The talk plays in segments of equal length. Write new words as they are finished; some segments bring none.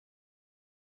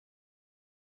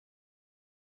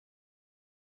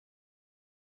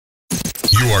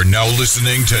You are now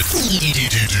listening to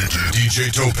DJ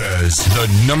TOPAZ, the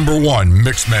 #1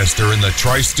 mixmaster in the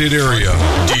tri-state area.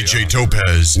 DJ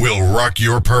TOPAZ will rock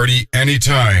your party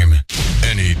anytime,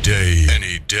 any day,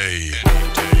 any day.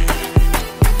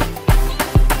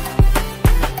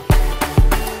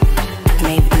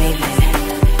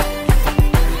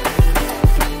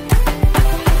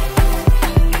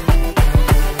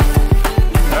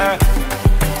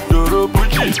 Doro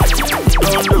Bucci,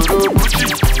 Doro Bucci,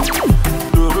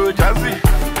 Doro Jazzy,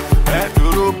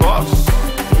 Doro Boss,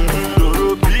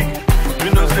 Doro Big,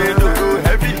 you know say Doro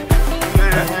Heavy,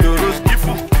 Doro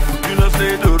Skiffle, you know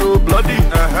say Doro Bloody,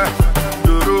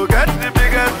 Doro get the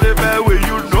biggest level where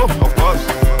you know, of course.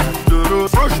 Doro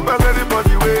fresh pass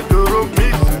anybody way Doro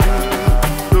meet.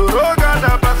 Doro got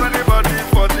a pass anybody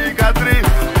for the gathering.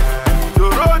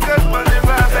 Doro get money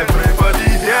pass everybody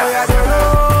here.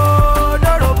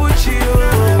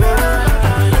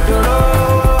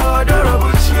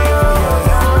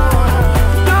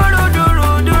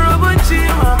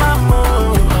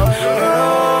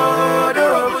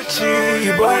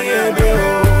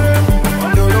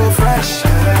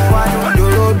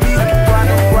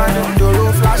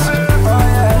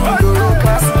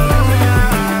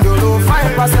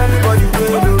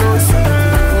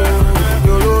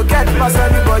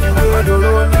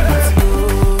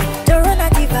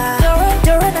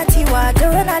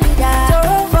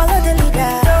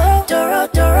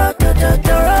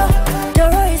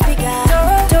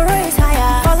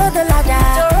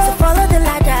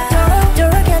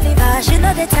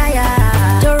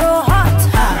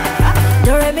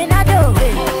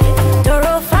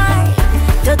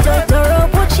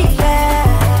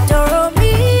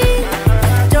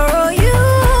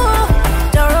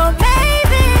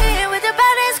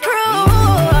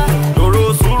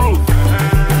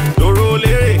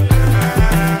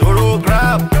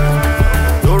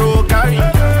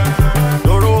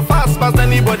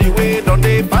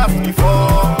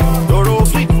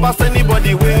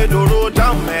 Anybody way Doro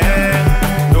jam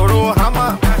man, Doro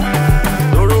hammer,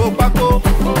 Doro bako,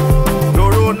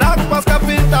 Doro knock pass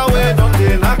carpenter way don't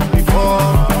they knock before.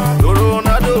 Doro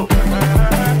Nado,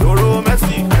 Doro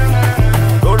Messi,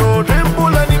 Doro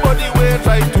dribble anybody way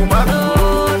try to mark.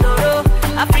 Doro,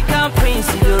 African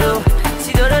Prince, Doro,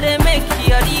 see Doro they make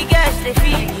you the guys they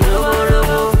feel.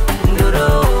 Doro, Doro,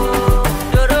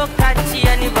 Doro catchy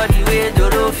anybody way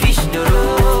Doro fish,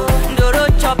 Doro, Doro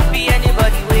choppy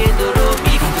anybody way Doro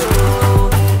beef, Doro,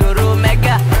 Doro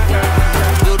mega,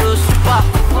 Doro super,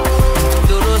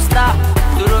 Doro star,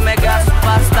 Doro mega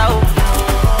superstar.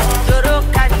 Doro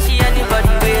catchy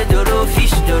anybody way Doro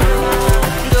fish, Doro,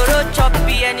 Doro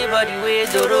choppy anybody way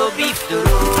Doro beef,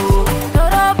 Doro,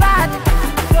 Doro bad,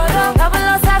 Doro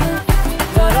 007,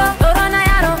 Doro, Doro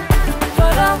Nayaro,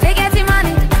 Doro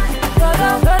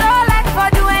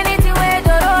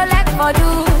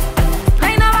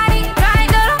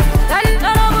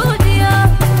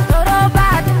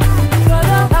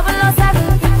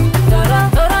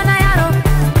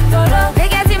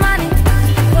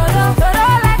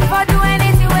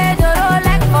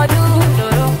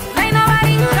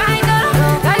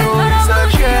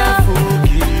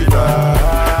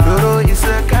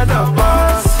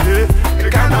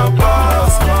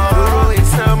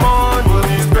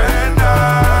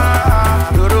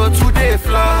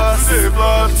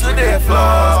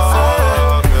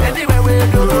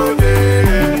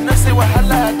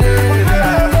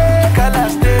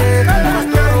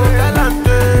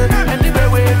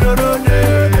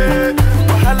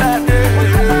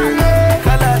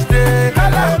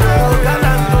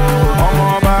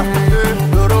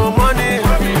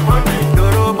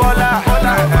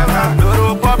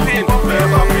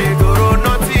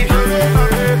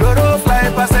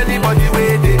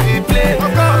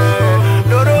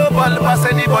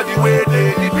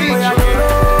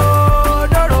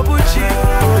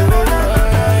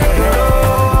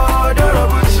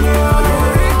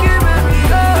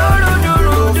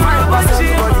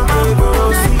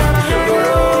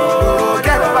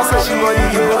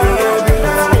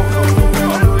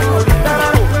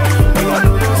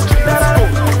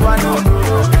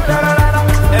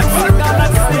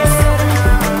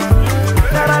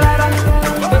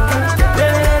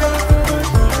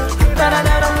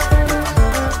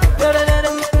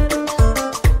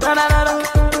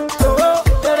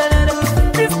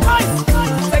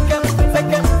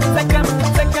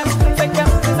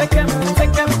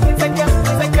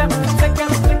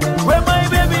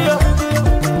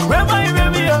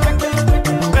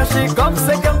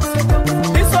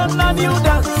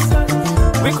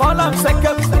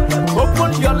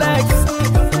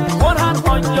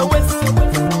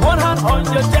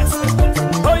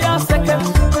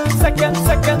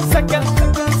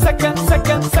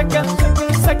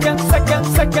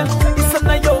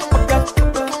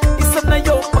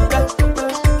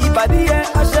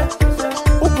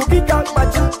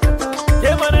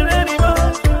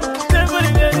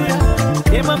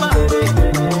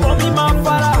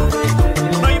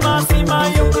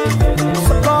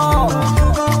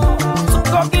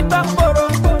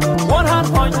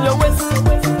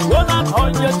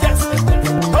on your chest.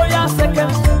 Oh yeah,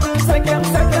 second, second,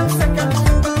 second, second,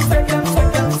 second,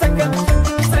 second, second,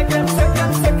 second,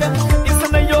 second, second. It's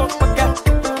in the York, maga.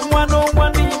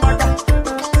 101 di maga.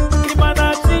 Imana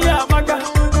chia maga.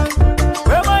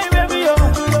 Where my baby yo?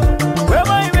 Where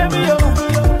my baby yo?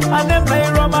 And then play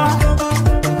Roma.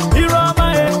 Roma,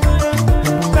 eh?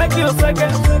 Thank you,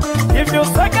 second. If you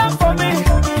second for me,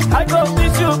 I go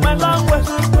teach you my language.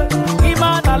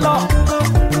 Imana law.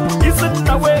 Listen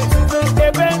the way.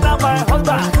 Even na my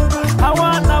husband. I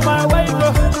want na my wife.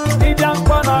 He don't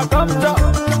wanna come to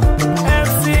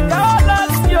MC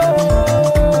Carlos yo.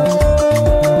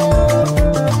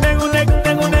 Nengunek,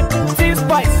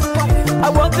 T-Spice. I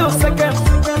want to second.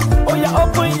 Oh yeah,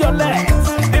 open your legs.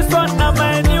 This one na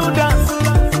my new dance.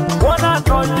 One hand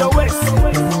on your waist,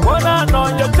 one hand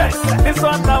on your chest. This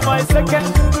one na my second.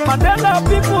 Mandela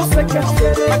people second.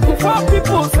 Akufa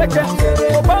people second.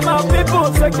 Obama people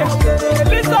second.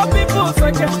 Elisa people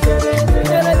second.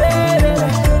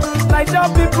 Niger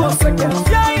people second.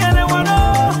 Yeah, anyone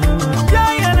know?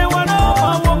 Yeah, anyone know?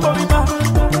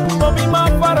 Mommy ma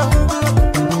para.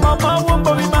 Mama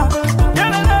wombo ma.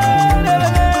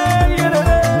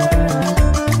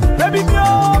 Baby mio,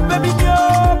 baby mio,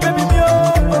 baby mio.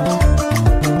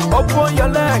 Open your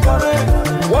leg.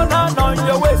 One hand on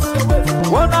your waist,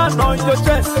 one hand on your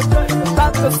chest.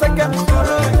 That's the second.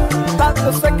 That's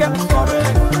the second.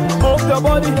 Move your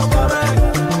body.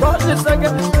 Touch the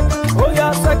second. Oh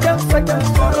yeah, second, second,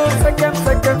 second, second,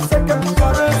 second, second,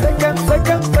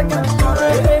 second, second.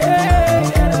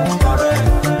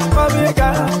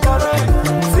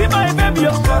 See my baby,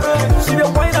 she the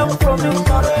wine up for me.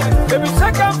 Baby,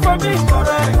 second for me.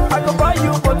 I go buy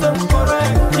you butter.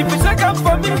 If you second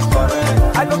for me,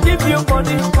 I go give you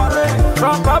money.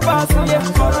 From Papa, see ya.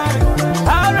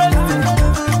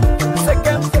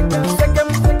 Second, second, second,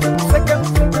 second, second,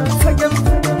 second,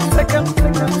 second,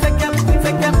 second, second,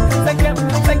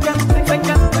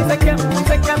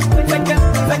 second, second,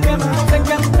 second,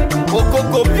 second.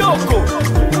 Okoko Bioko.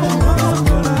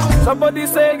 Somebody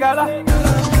say Gala.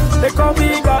 They call me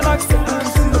Galaxy.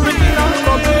 Original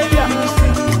Comedia.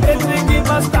 Everything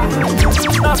master.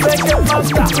 Now second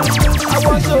master. I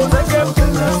want to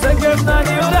second na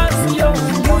new dance yo.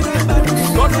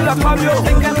 Go to the Fabio.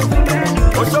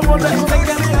 Oshomole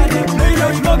second. New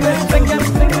York second.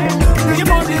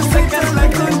 Give on this second.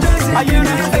 Are you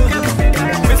the second?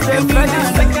 Mr. Freddy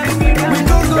second. We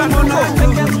don't go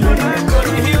second.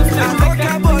 Houston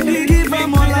second. Give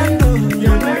him Orlando.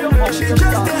 She just a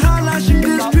holla, she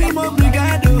just scream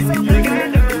obrigado.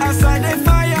 As I dey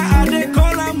fire, I dey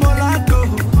call her Molato.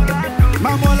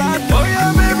 My Molato. Oh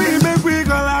yeah, baby, make we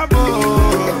collabo.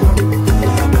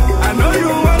 I know you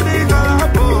want the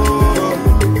collabo.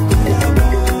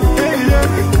 Hey,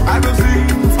 yeah, I go sing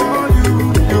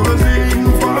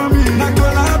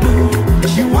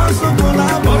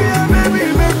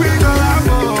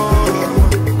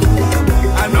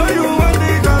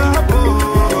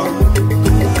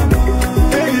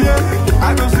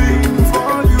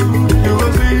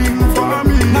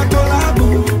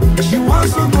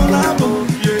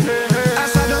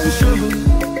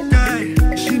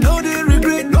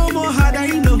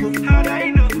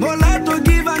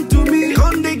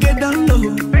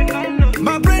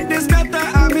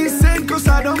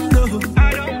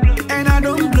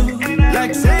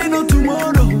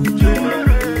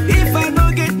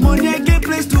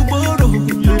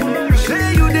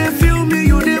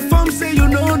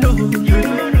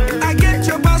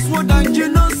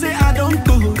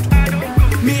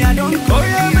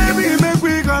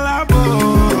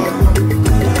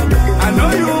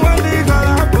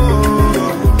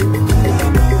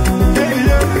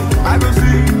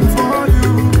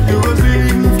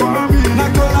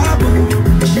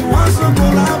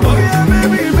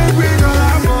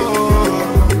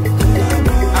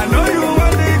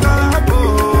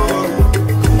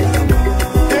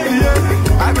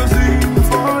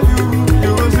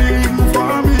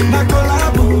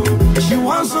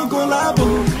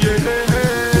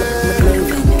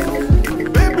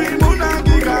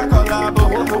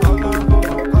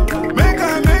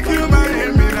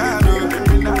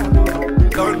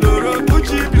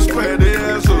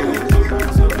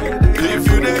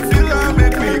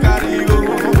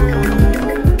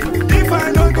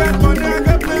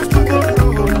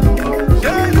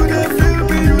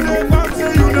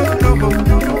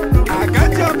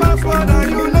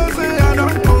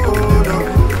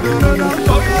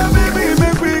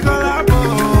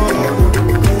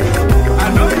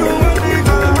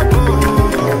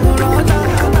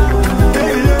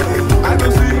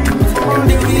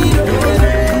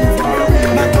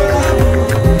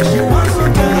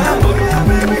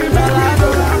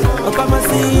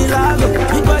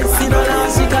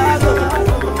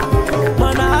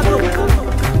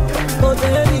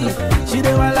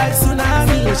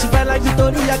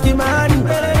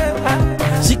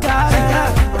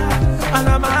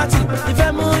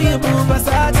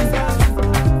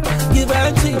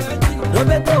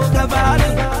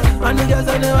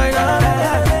niggas on the way down,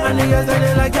 and niggas on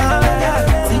the like down.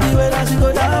 See the way that she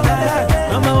go down,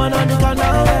 number one on the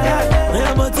countdown. I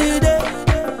am a today,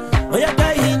 I am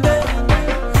dying day,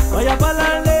 I am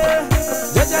balling day.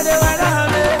 Just the way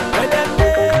down, when them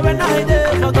day, when I day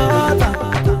for God,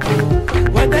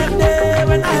 when them day,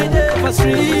 when I day for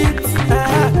streets.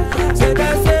 So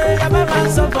they say I'm a man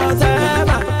so for them.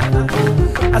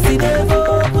 I see them go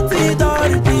put it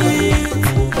on repeat.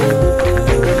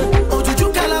 Oh, did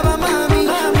you call about mommy?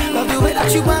 Love the way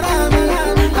that you want me.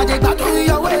 I did back to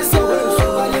your way, so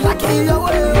I like it your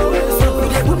way. So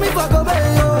they put me for go back.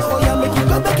 Oh, yeah, make you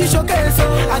go back, you showcase. So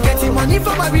I get the money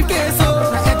for my briefcase. So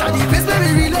I enter the place where we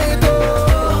relate.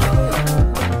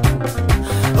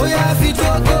 Oh, yeah, if you go.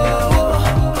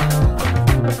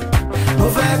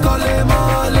 Oh, I call him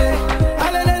all.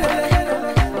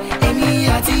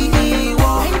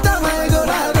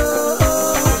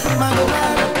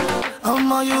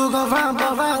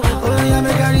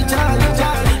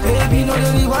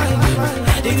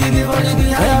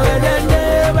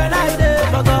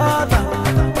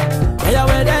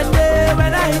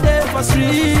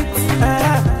 Street,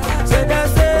 so they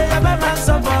say I'm a man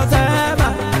so for them.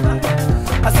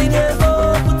 I see they go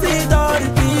put it on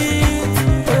repeat.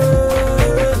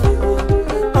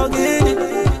 Lamborghini,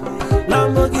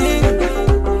 Lamborghini,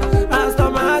 Aston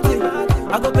Martin,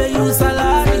 I go pay you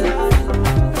salary.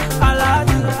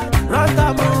 Aladdin,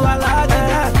 Rantamu,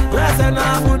 Aladdin, dress in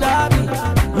Abu Dhabi.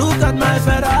 Look at my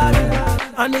Ferrari,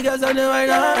 and niggas on the way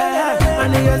down,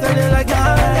 and niggas on the like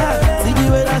down. See the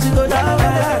way that she go down.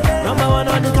 Number one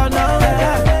on the countdown.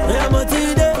 I am a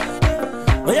today,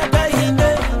 I am dying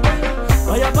day,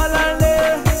 I am balling day.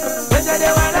 When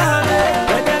they want to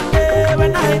when them day,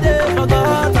 when I day for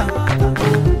God,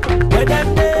 when them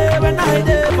day, when I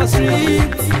day for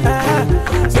streets.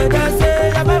 So they say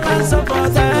I'm a man so for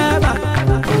them.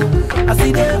 I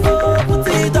see them go put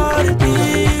it on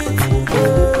repeat.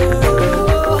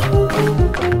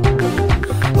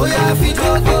 Oh yeah, if you go.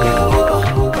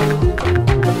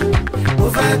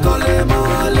 Kole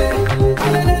mole,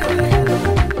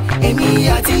 emi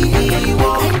ati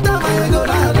iwo, enta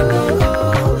magolado,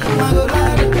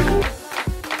 magolado.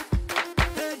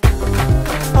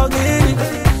 Lamborghini,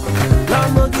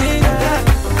 Lamborghini,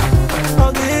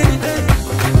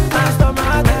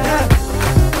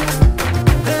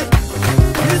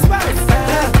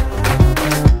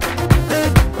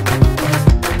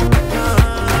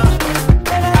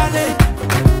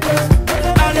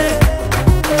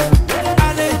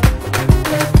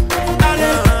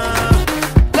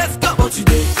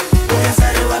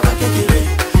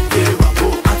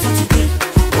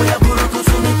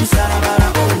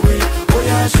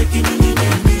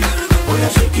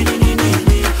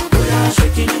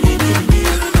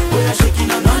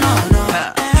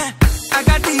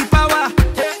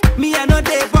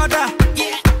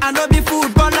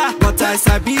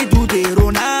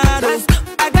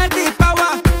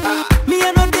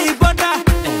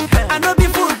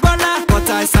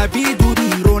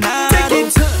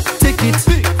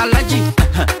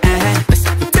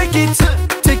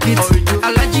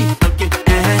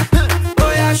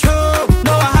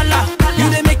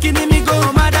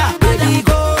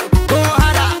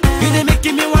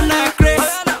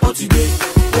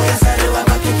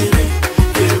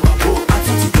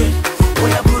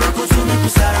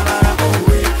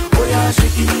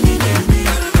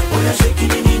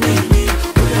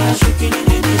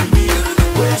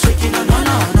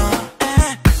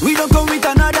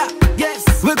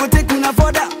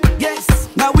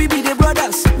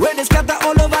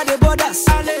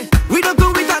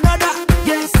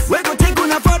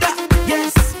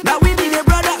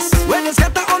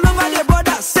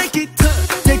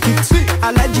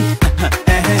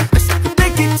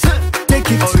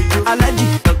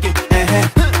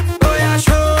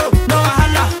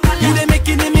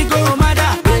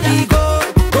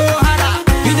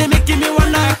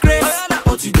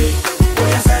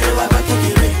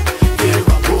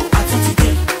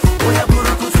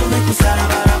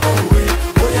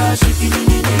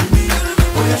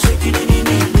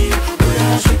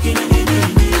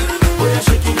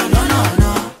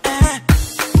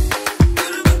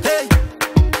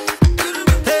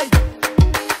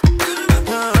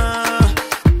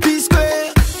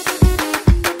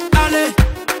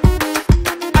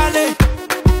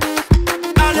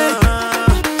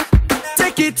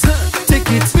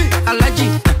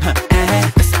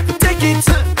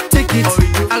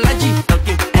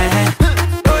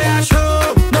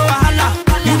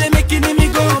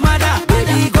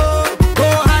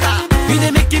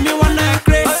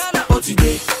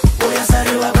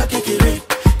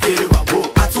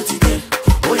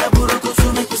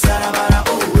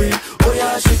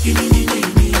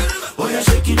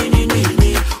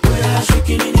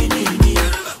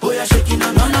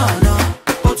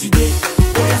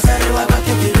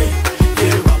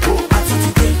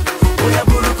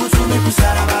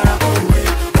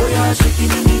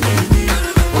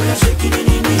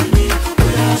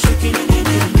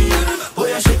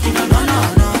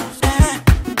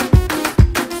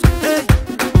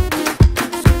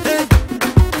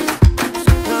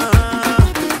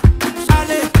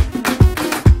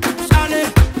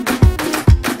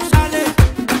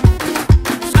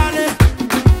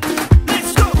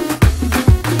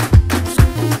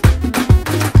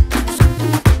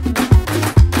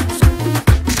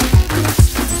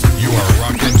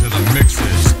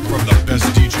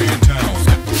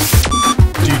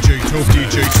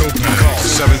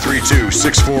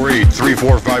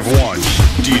 732-648-3451.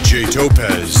 DJ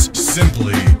Topaz,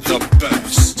 simply the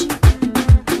best.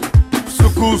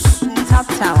 Sukus. Top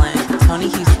talent, Tony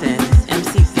Houston,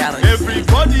 MC Galaxy.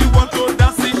 Everybody want to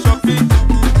dance in shopping.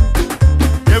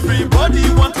 Everybody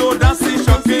want to dance in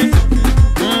shopping.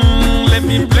 Let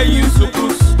me play you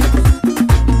sukus.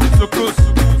 Sukus.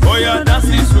 Oh yeah,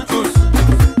 dancing sukus.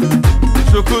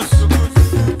 Sukus.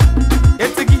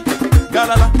 Etegi,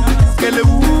 galala, skele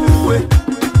uwe.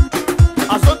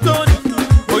 Azotoni.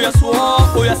 Oh yeah,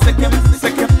 swa, oh yeah, sekem,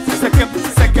 sekem, sekem,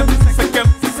 sekem, sekem,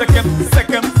 sekem,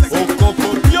 sekem. Oh koko,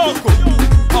 yoko.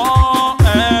 Oh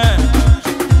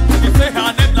you say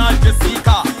her name na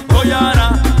Jessica. Oh yeah, na.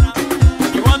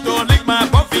 You want to lick my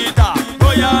bonfita.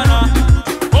 Oh yeah, na.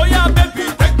 Oh yeah, baby,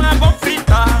 take my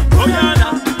bonfita. Oh yeah,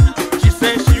 na. She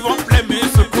say she won't play me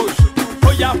so push.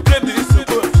 Oh yeah, play me so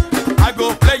push. I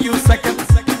go play you second.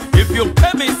 If you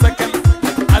play me second,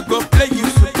 I go play you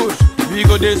so push. We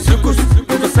go there so push, you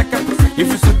go second. If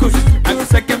you so push, I go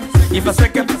second. If I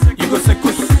second, you go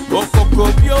second. Oh coco,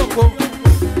 yoko.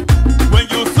 When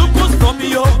you so push for me,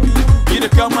 yo, you dey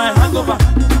come my hangover.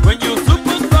 When you so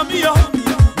push for me, yo,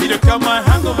 you dey come my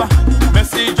hangover.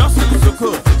 Messi Johnson so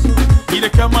cool. He dey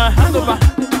come my hangover.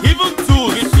 Even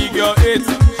two, he figure eight.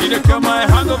 She dey come my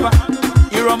hangover.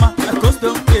 Iroma, a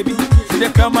custom baby. She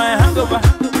dey come my hangover.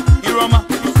 Iroma,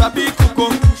 you sabi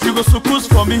kuko. She go sukus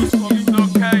for me. It's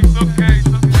okay, it's okay, it's okay.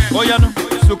 Oh yeah, no,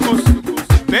 sukus.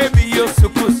 Baby, you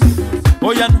sukus.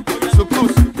 Oh yeah, no,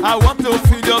 sukus. I want to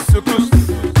feel your sukus.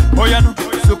 Oh yeah, no,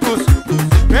 sukus.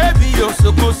 Baby, you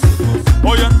sukus.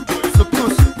 Oh yeah, no,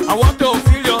 sukus. I want to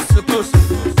feel your sukus.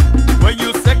 When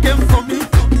you second for me,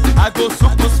 I go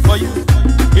sukus for you.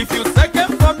 If you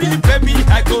second for me, baby,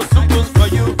 I go sukus for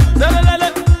you.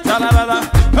 Zalalala, zalalala,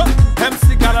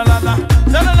 MC galalala,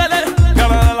 zalalala,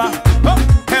 galalala,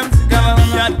 MC galalala.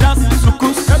 Yeah, dance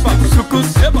sukus, sukus,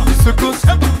 sukus.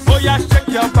 Oh yeah, shake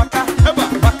your baka,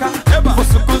 baka, for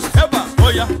sukus. Oh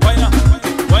yeah,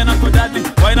 why not for daddy,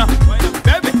 why not,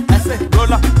 baby? I say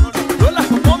rolla, rolla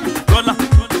for mommy, rolla.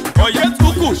 Oh yeah,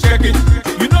 uku, shake it.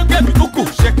 You don't get uku,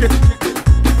 shake it.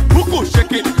 Uku,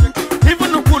 shake it.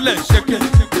 Even ukule, shake it.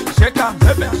 Shake it,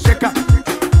 baby, shake it.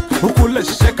 Ukule,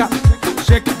 shake it.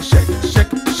 Shake it, shake it,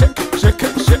 shake it, shake it, shake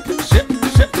it, shake it, shake it,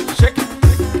 shake it, shake it.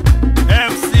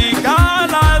 MC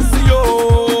Galaxy, oh,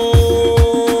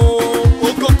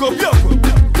 go,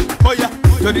 oh yeah,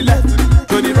 to the left,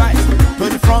 to the right, to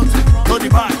the front, to the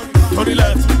back, to the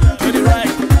left, to the right,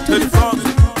 to the front,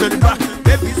 to the back.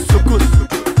 Baby, sukus,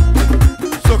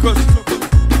 sukus,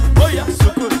 oh yeah,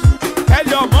 sukus. Tell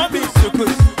your mommy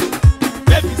sukus,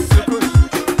 baby sukus.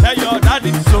 Tell your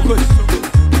daddy sukus,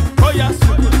 oh yeah,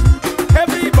 sukus.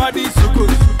 Everybody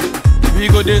sukus. We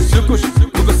go there sukus, we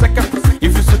go second.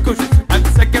 If you sukus, I'm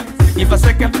second. If I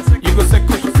second, you go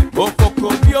second. Oh coco,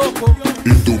 yoko.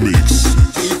 Into mix.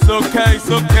 It's okay, it's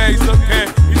okay, it's okay.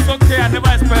 It's okay, I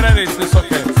never expected it. It's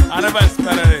okay, I never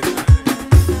expected it.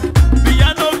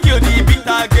 Piano kill the beat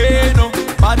again, no.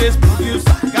 Baddest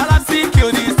producer, Galaxy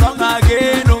kill the song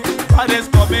again, no.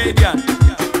 Baddest comedian,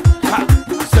 ha,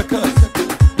 circus,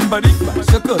 Mbadikba,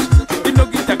 circus. You know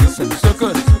get that circus,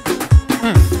 circus.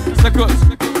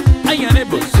 I am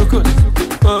able circus,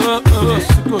 oh,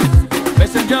 circus.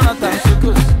 Listen, Jonathan,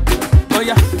 circus. Oh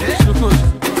yeah, circus.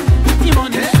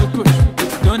 Imoni circus.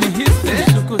 Don't hit the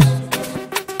circus.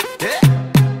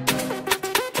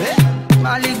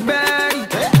 Malik Berry,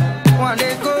 one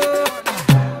day go,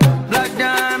 Black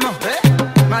Diamond.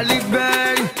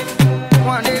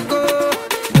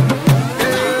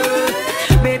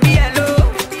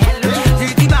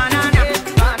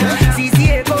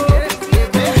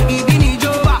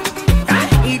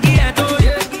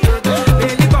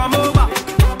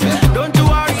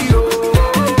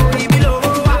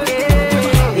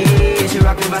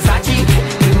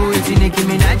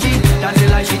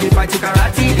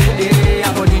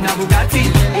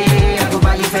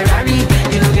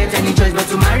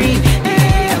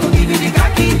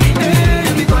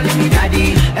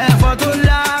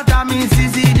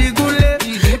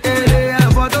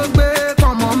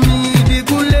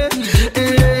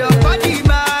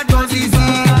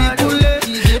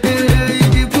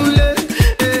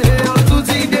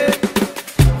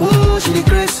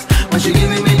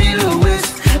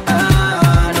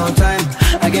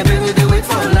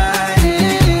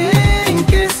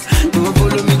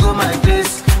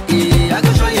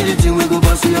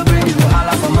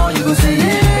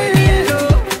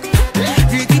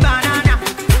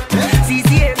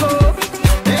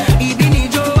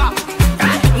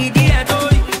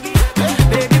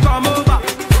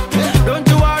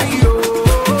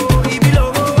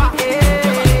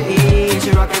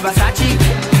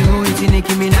 with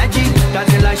Nicki Minaj.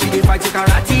 That's like she dey fight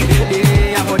karate.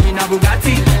 Hey, I body na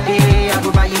Bugatti. Hey, I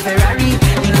go buy you Ferrari.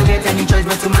 You don't get any choice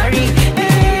but to marry.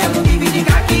 Hey, I go give you the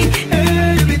khaki.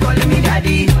 Hey, you be calling me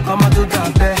daddy. Comment tout à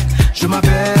fait, je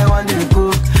m'appelle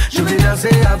Wandeko. Je vais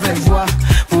danser avec toi,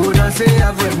 faut danser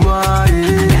avec moi.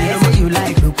 Yeah, I say you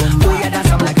like Lukumba. Oh yeah,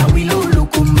 dance I'm like a willow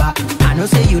Lukumba. I know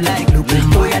say you like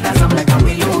Lukumba. Oh yeah, dance I'm like a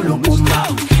willow Lukumba.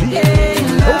 Hey,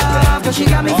 love, cause she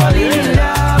got me falling in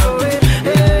love.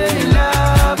 Hey,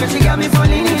 love, cause she got me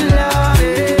falling in love.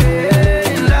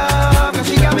 Hey, love, cause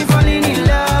she got me falling in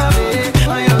love.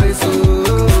 On your way so,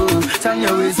 turn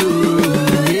your way so.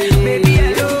 Baby,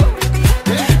 hello,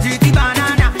 Ziti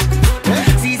banana,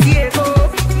 Sisi Eko,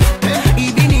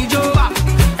 Ibini Joa,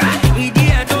 Idi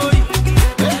Etori.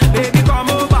 Baby, come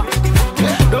over,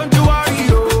 don't you worry,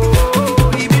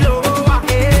 oh, Ibi Loa.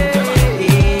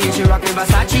 Hey, she rockin'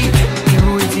 Versace,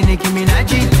 you with Nicki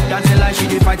Minaj. Dancing like she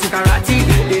dey fight karate.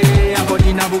 Hey, I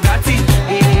body na Bugatti.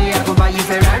 Hey, I go buy you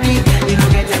Ferrari. You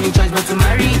don't get any choice but to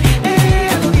marry. Hey,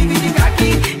 I go give you the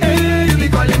khaki. Hey, you be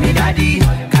calling me daddy.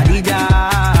 Khadija,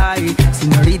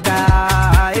 señorita,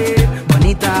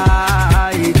 bonita,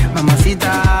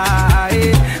 mamacita,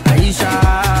 Aisha,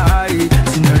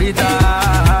 señorita,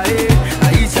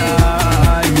 Aisha,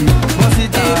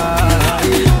 mamacita.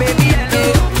 Baby, hello,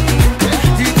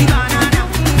 Ziti banana,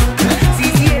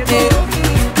 Sisi Eko,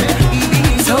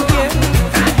 Ibini Joa,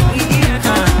 Idi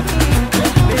Eto.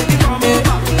 Baby, come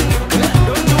over,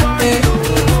 don't you worry.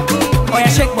 Oh yeah,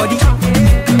 shake body.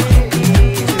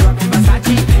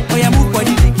 Oh yeah, move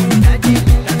body.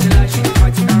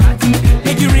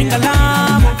 Make you ring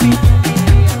alarm.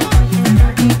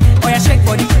 Oh yeah, shake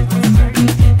body.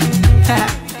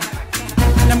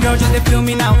 Them girls just they feel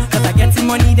me now, cause I get some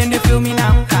money, then they feel me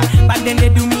now. Back then they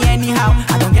do me anyhow.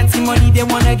 I don't get some money, they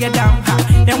wanna get down.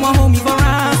 They want hold me for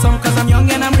ransom, cause I'm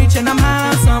young and I'm rich and I'm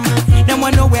handsome. They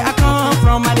want know where I come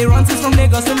from. I they run since from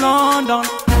Lagos to London.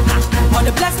 All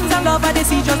the blessings and love I they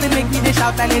see just they make me they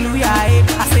shout hallelujah.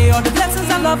 I say all the blessings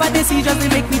and love I they see just they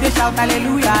make me they shout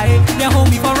hallelujah. They hold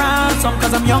me for ransom,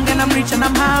 cause I'm young and I'm rich and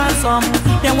I'm handsome.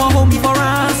 They want hold me for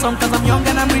ransom, cause I'm young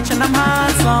and I'm rich and I'm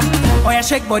handsome. Oh yeah,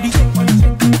 shake body.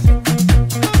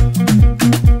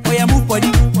 Oh yeah, move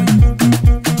body.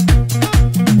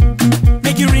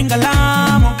 Make you ring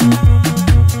alarm.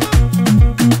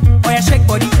 Oh yeah, shake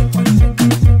body.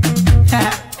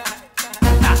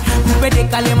 Coupe de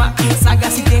calema,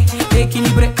 sagacité,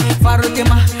 équilibré,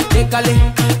 farotema, décalé,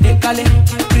 décalé,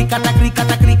 cricata,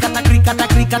 cricata, cricata, cricata,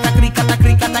 cricata, cricata,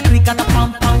 cricata, cricata,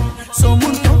 pam pam.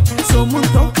 Somunto,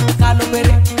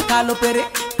 calopere, calopere,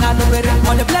 calopere.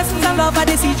 All the blessings and love I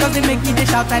they see just they make me they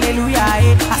shout hallelujah.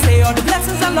 I say all the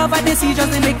blessings and love I they see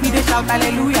just they make me they shout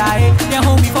hallelujah. They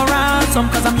hold me for ransom,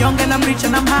 cause I'm young and I'm rich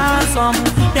and I'm handsome.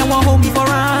 They won't hold me for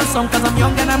ransom, cause I'm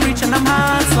young and I'm rich and I'm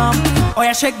handsome. Oh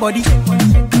yeah, shake body.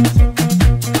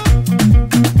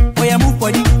 Oh yeah, move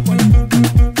body.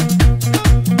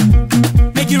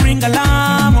 Make you ring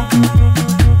alarm.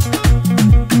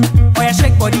 Oh yeah,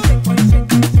 shake body.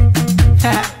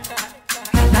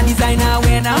 Now designer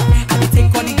wear now. I dey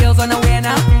take all the girls on a wear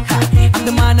now. I'm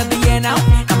the man of the year now.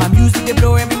 Now my music they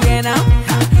blow everywhere now.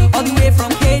 All the way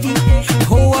from KD, the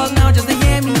whole world now just to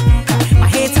hear me. My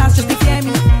haters just to fear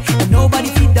me, and nobody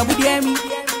fit double dare me.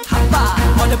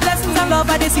 All the blessings and love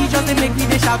I they see just they make me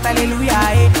they shout hallelujah.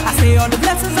 I say all the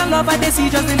blessings and love I they see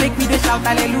just they make me they shout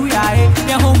hallelujah.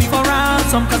 They hold me for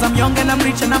ransom, cause I'm young and I'm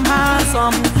rich and I'm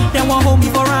handsome. They won't hold me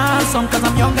for ransom, cause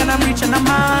I'm young and I'm rich and I'm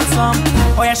handsome.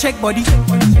 Oh yeah, shake body.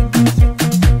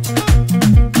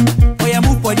 Oh yeah,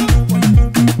 move body.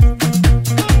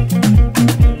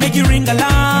 Make you ring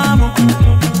alarm.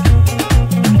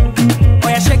 Oh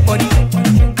yeah, shake body.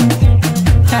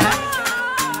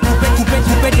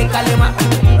 Coupe de calema.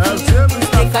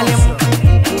 De calema.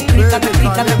 Cricata,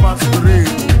 cricata.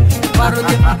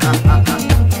 Parote.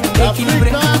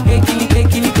 Équilibré, équilibré,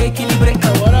 équilibré, équilibré.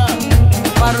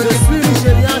 Parote. Je suis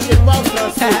nigérien, je parle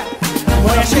français.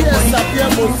 Voilà, qui est Sapien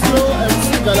Mossio, MC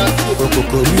Galactique.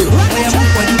 Oh yeah,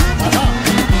 move body.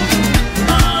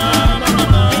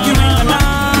 Make you ring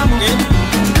alarm.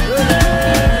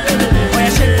 Oh yeah,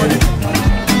 shake body.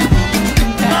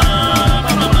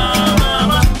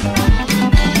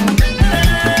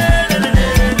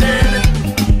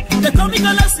 They call me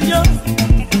Galaxio,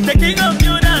 the king of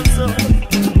new dance.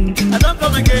 I don't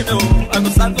come again, no, I go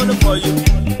sango for you.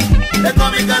 They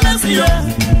call me Galaxio,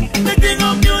 the king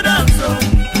of new dance.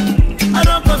 I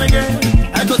don't come again,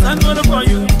 I go sango for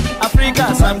you.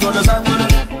 Africa, sangolo, sangolo.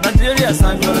 Nigeria,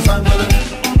 sangolo, sangolo.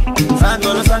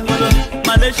 Sangolo, sangolo.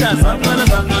 Malaysia, sangolo,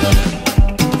 sangolo.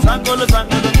 Sangolo,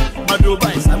 sangolo.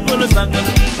 Dubai, sangolo,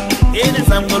 sangolo.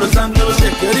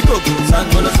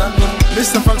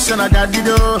 Mr. Function, I got the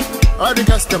dough. All the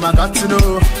customer got to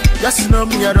know. Yes, you know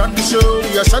me, I run the show.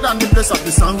 We are shut down the place of the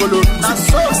Sangolo. That's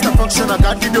so, Mr. Function, I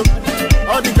got the dough.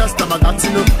 All the customer got to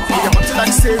know. We are party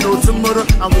like say no tomorrow.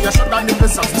 And we are shut down the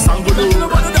place of the Sangolo. We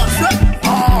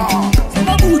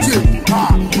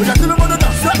are still about to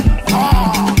dance.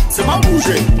 C'est pas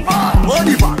bouger. On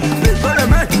y va. Les belles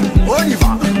mecs. On y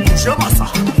va. Bouge massa.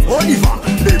 On y va.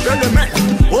 Les belles mecs.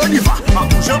 On y va.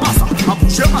 Bouge massa.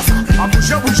 Bouge massa.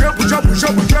 Bouge.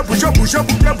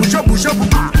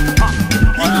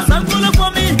 If you sample for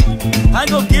me, I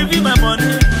go give you my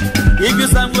money. If you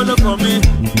sample for me,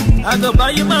 I go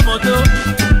buy you my motor.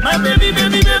 My baby,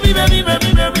 baby, baby, baby,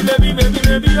 baby, baby, baby, baby,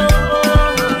 baby, oh.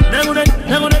 Never,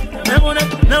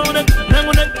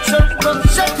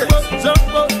 shake it,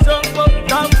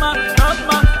 come on,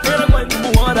 here I go,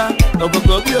 water, over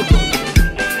go,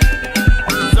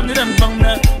 some of them come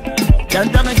there,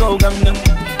 can't damn go, gang.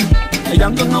 A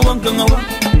young gun, a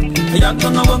young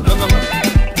gun,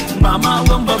 Mama,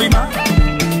 one baby,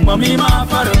 mommy, my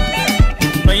father,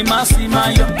 my massy, my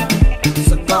young,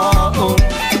 so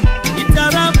it's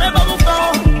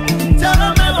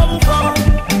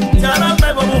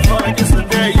never move on, I guess the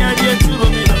day, yeah, to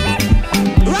me.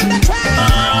 Run the track!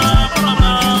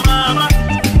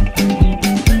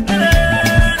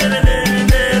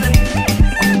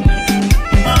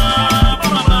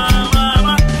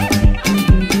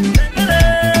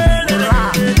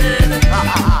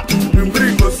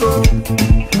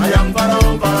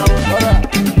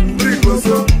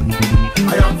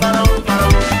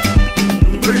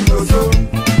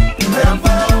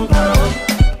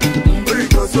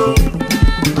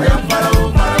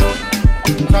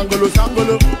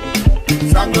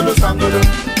 Sangolo,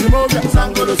 Imoga,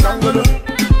 Sangolo,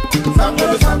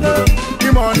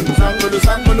 Imon,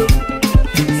 Sangolo,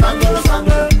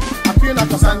 I feel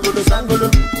like a Sangolo,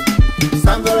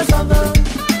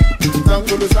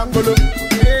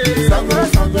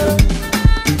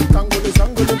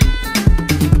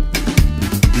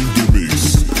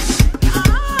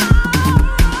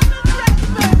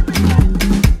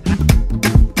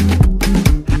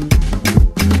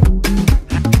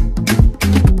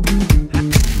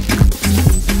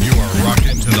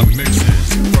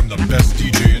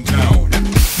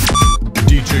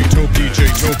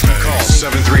 Call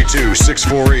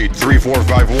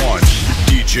 732-648-3451.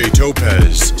 DJ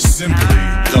Topaz, simply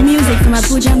the music from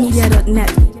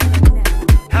AbujaMedia.net.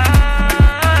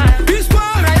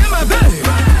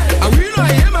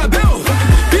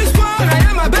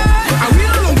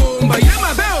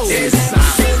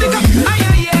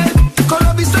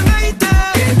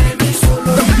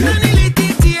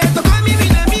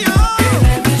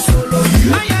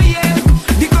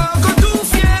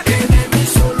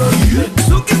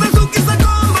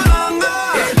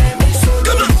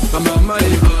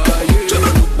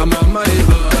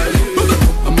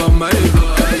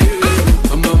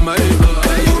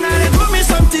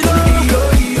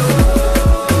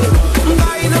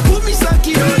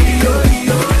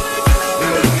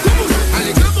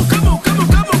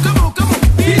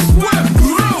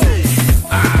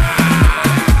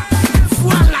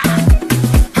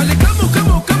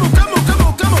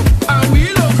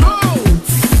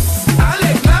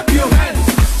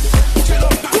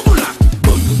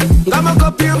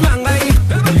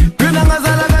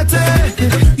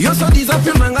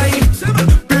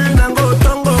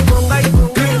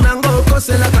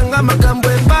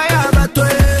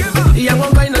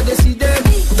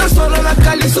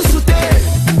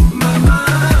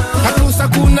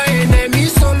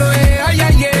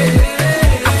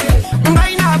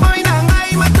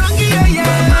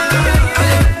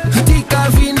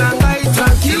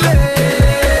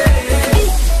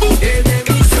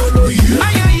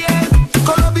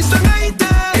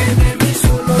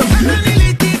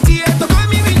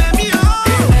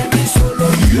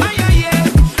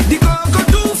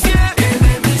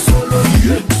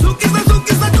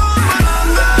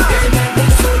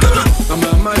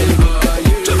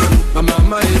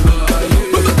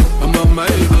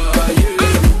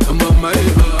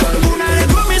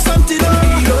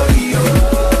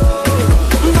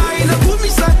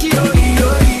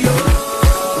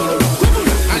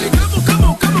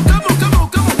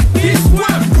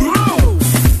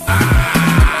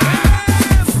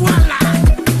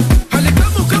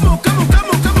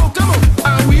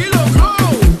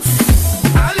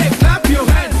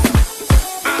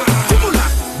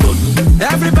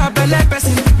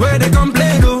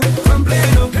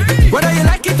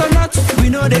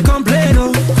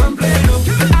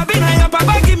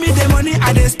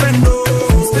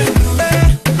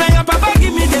 Now your papa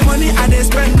give me the money, I dey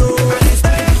spend.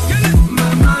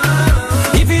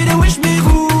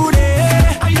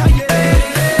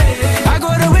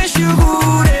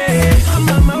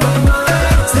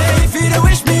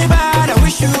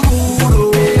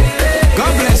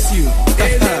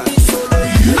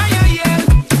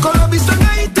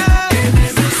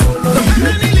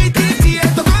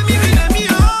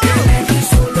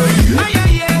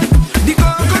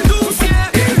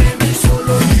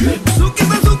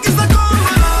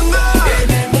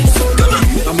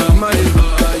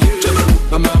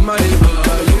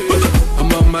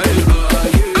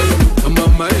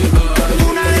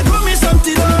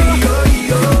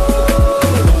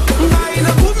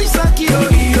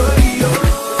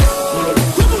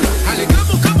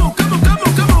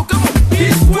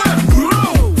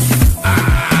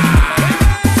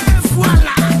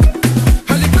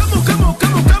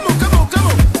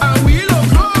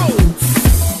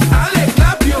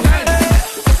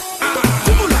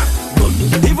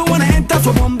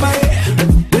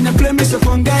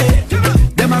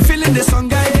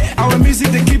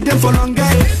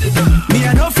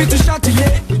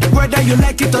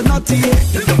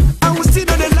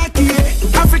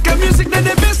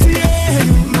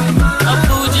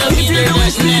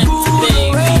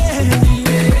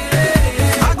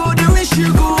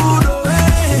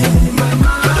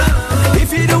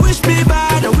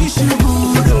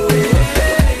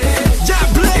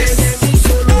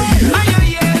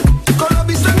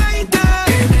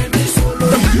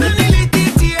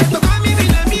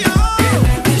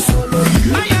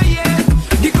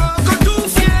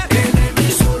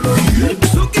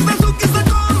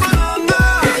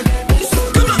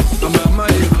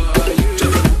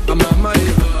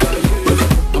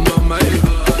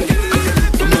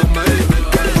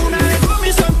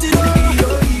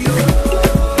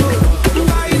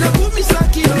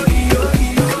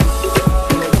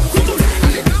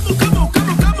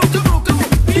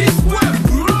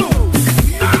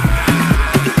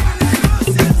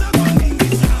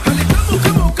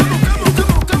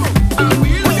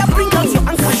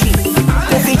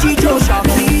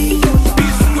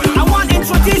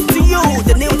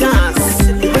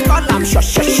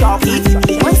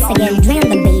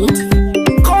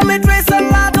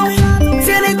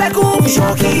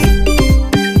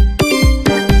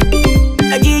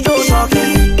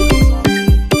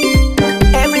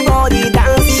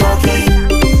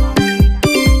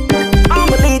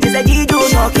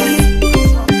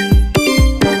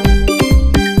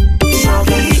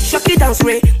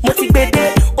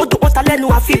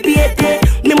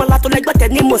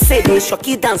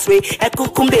 shocky dance way.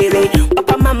 Ekukumbere,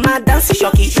 papa mama dance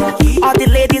shocky. All the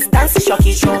ladies dance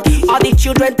shocky. All the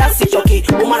children dance shocky.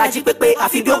 Umaraji pepe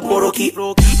afibio moroki.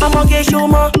 Mama ge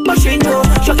shoma, bashenjo,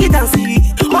 shocky dance.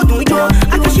 Odujo,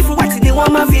 akashi fu wati de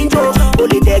wama vinjo.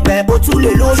 Oli degbe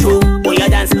otule lojo. Oya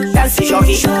dance, dance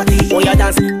shocky. Oya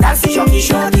dance, dance shocky.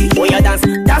 Oya dance,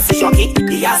 dance shocky.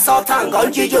 Iya sultan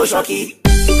gonjijo shocky.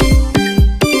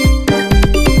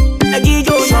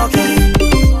 Jijo shocky.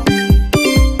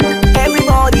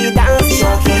 Everybody dance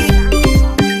shocky.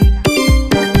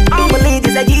 All the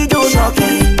ladies are Jijo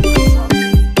shocky.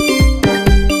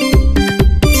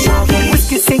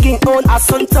 Whiskey singing on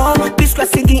Asunto, Biscuit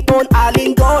singing on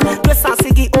Alingo, Dressa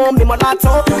singing on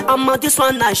Mimolato. I'm on this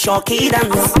one night shocky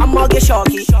dance. I'm on get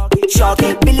shocky,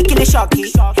 shocky, Billy Killy shocky,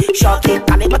 shocky,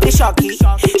 Kalimati shocky,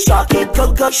 shocky,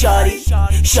 go shorty,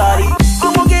 shorty.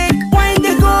 I'm on get when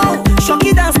they go,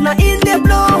 shocky dance now in the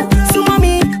blow. So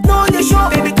mommy, know the show,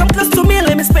 baby come close to me,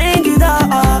 let me spank it up.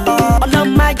 All of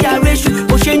my generation,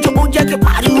 change your own jacket,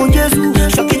 party on Jesus.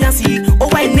 Shocky dance, oh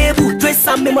I never dress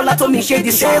some Mimolato me shade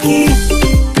the shocky.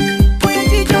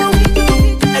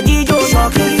 Jijo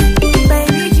shocky,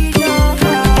 baby Jijo.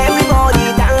 Everybody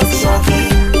dance shocky.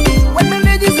 When my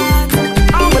ladies dance,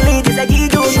 all the ladies are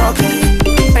Jijo shocky,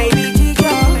 baby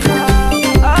Jijo.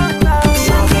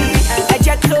 Shocky, I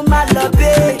check my love,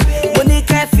 money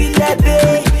can't feel that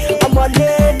babe. I'm a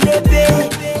lady, babe.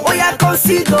 Oh yeah,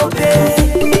 consider babe.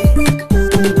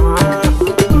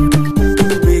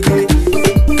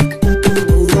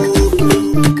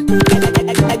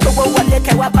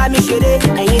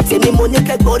 Ẹ̀yin tèmi mo ní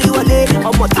kẹ́gbórí wọlé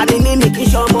ọmọ ta ni mímì kí n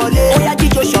ṣọmọlé. Bóyá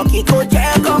jíjó ṣọ̀kì kò jẹ́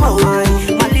kọ́mọ̀ wáyé.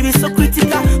 My lyrics so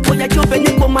critical, bóyá jó bẹ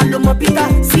nípò máa lo mọ bíta.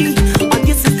 See, on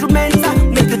this instrumental,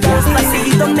 make you dance like say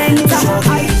you don't mental.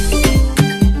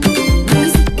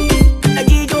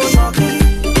 Jíjó ṣọ̀kì,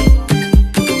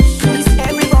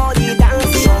 everybody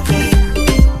dance ṣọ̀kì.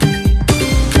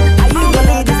 Are you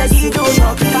gonna dance jíjó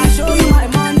ṣọ̀kì? If I show you my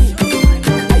money,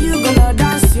 are you gonna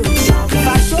dance you? If I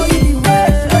show you the way.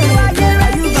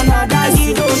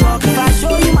 If I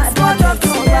show you my product,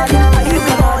 are you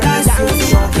gonna dance?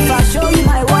 If I show you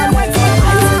my wallet, I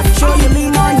will show you me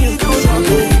money.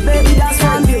 Baby, that's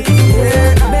from you.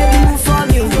 Baby, move from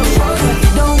you.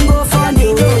 Don't go from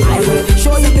you. I will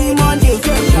show you me money.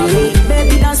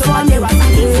 Baby, dance from you.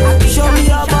 Show me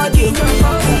your body.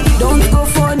 Don't go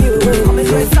from you.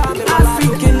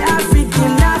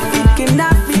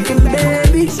 African,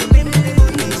 baby.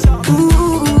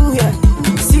 Ooh, yeah.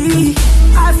 See,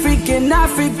 African,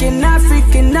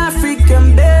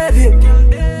 baby.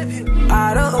 I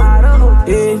don't know,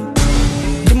 yeah.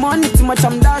 The money too much,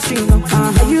 I'm dashing.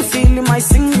 Are you feeling my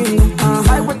singing?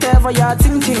 Buy whatever you're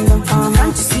thinking.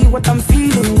 Can't you see what I'm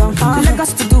feeling?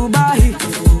 Lagos to Dubai,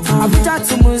 Abuja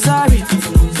to Missouri,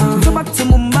 go back to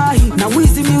Mumbai. Now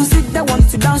is the music that want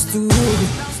to dance to?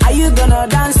 Are you gonna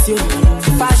dance you?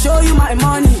 If I show you my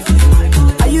money,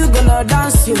 are you gonna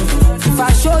dance you? If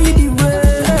I show you the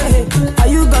way, are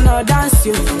you gonna dance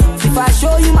you? If I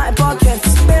show you my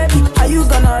pockets, baby, are you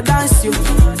gonna dance you?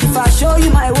 If I show you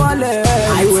my wallet,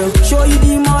 I will show you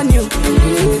the money.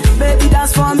 Baby,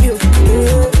 dance from you.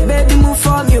 Baby, move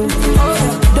from you.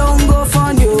 Don't go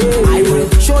from you. I will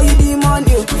show you the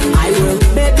money. I will,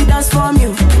 baby, dance from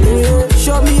you.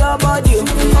 Show me your body.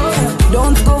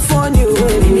 Don't go from you.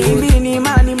 Mini,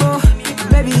 money, mo.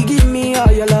 Baby, give me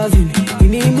all your loving.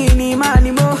 Mini,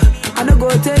 money, mo. I don't go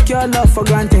take your love for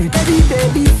granted.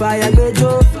 Baby, fire go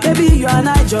Joe. Baby, you and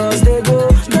I just they go.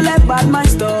 Don't let bad man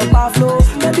stop our flow.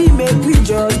 Baby, make we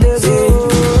just they go.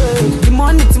 The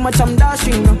money too much, I'm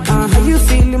dashing. Are you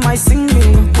feeling my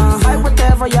singing? Buy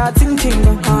whatever you're thinking.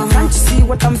 Can't you see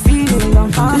what I'm feeling?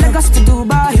 Lagos to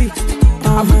Dubai,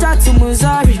 Abuja to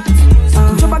Missouri,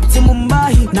 go back to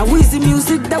Mumbai. Now is the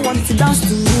music that want to dance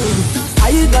to you? Are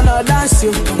you gonna dance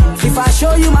you? If I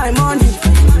show you my money,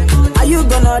 are you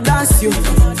gonna dance you?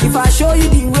 If I show you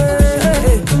the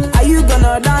way, are you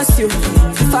gonna dance you?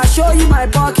 If I show you my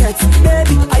pockets,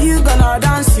 baby, are you gonna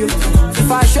dance you?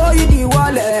 If I show you the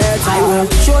wallet, I will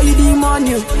show you the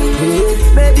money.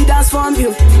 Baby, dance from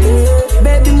you.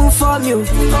 Baby, move from you.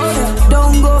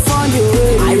 Don't go from you.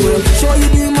 I will show you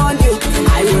the money.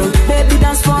 I will, baby,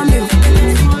 dance from you.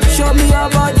 Show me your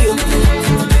body.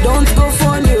 Don't go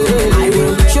from you. I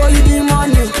will show you the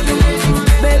money.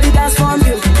 Baby, dance from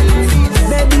you.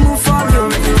 Baby, move from you.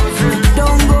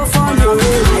 Don't go from you. I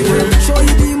will show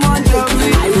you the money. I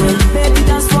will, baby,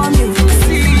 dance from you.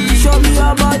 Show me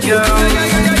your body.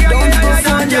 Don't go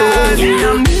from you. I'm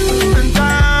moving down.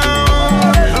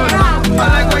 I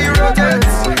like where you rotate.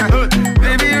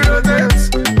 Baby, you rotate.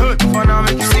 For now,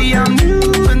 make you see I'm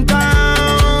moving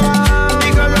down.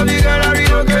 Because of the girl I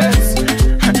relocate.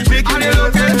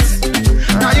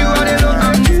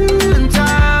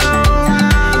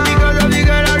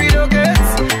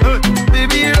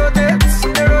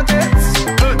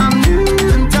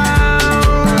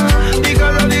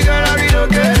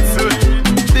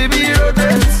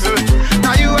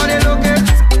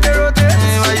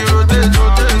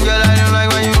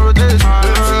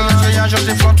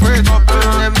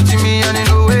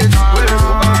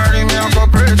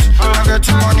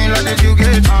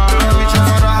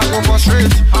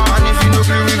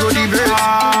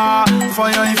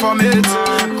 mate.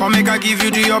 Come make I give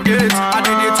you the update. I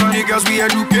did it to the girls we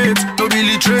educate. No be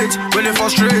literate, will they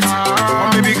frustrate? Or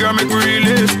maybe girl make we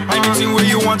relate. Anything where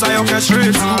you want I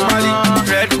orchestrate. Blue body,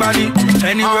 red body.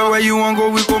 Anywhere where you want go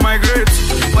we go migrate.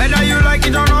 Whether you like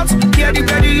it or not, hear the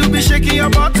belly you be shaking your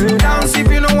butt. Dance if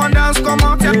you know one dance come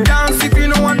out. Dance if you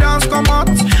know one dance come out.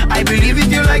 I believe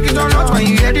if you like it or not. When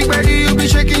you hear the belly you be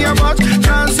shaking your butt.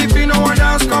 Dance if you know one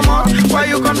dance come out. Why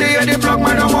you come there they block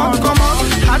my don't want come out.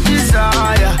 Hot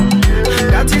desire,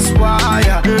 that is why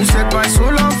you set my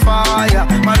soul on fire.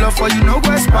 My love for you no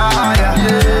go expire.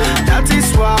 That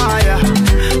is why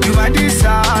you my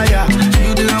desire.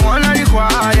 You the one I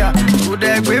require. You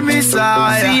there with me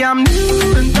sire. See I'm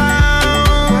new in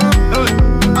town.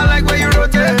 I like where you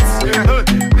rotate,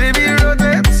 baby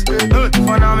rotate.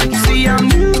 For now make you see I'm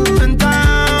new in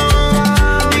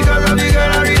town. Because of the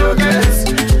girl I relocate.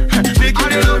 Make you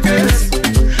relocate.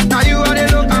 Now you are the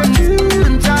look I'm new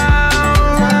in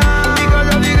town. Because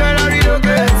of the girl I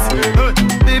relocate.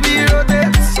 Baby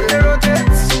rotate,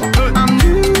 rotate. I'm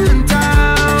new in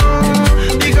town.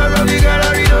 Because of the girl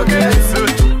I relocate.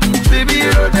 Baby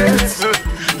rotate.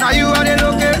 Now you are the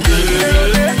locate.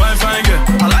 Fine, fine girl.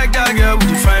 I like that girl with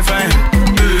the fine, fine.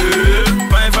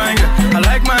 Fine, fine girl. I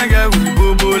like my girl with the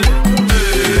boo-boo.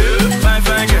 Fine,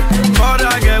 fine girl. Call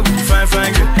that girl with the fine,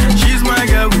 fine girl. She's my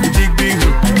girl with the big, big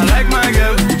hood. I like my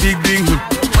girl with the big, big hood.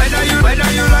 Whether you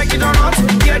like it or not,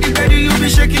 yeah, the belly you be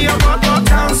shaking your butt.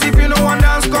 Dance if you know one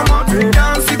dance come out.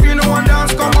 Dance if you know one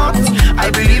dance come out. I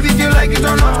believe if you like it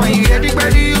or not. When you hear the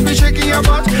belly you be shaking your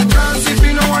butt. Dance if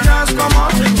you know one dance come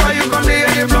out. Why you come there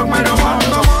they block my don't want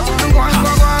come out.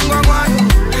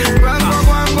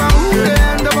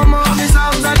 End up among this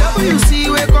house and WC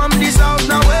where come this house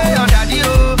now where your daddy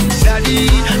oh daddy.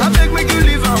 I beg make you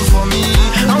leave am for me.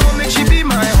 I won't make she be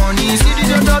my honey. See this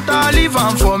your daughter leave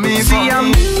am for me. See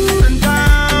I'm in town.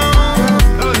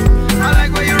 I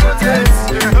like where you rotate,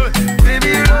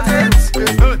 baby rotate.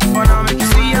 For now make you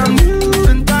see I'm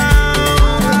in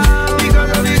town.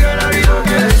 Because of the girl I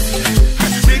relocate.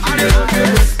 Make you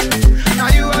relocate. Now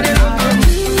you are the locate.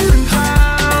 In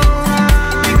town.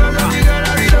 Because of the girl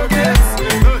I relocate.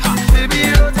 Baby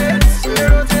rotate,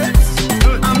 rotate.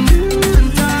 I'm new in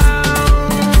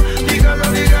town. Because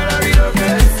of the girl I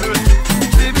relocate.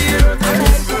 Baby rotate.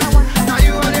 Now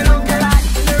you are the locate.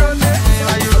 Rotate.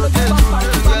 Now you rotate.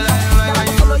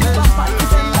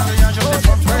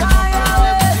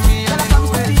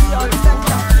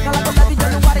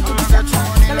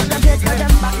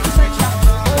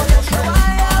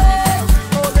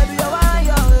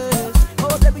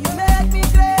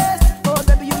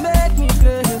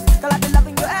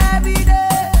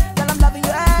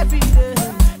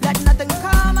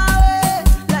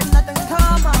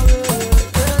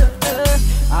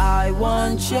 I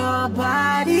want your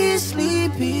body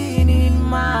sleeping in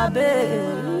my bed.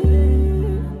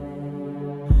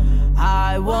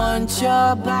 I want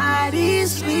your body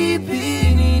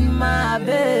sleeping in my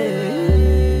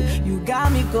bed. You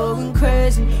got me going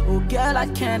crazy. Oh girl, I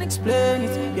can't explain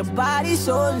it. Your body's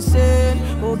so insane.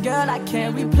 Oh girl, I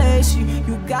can't replace you.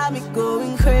 You got me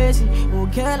going crazy. Oh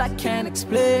girl, I can't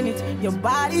explain it. Your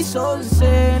body's so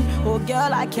insane. Oh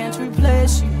girl, I can't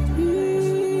replace you.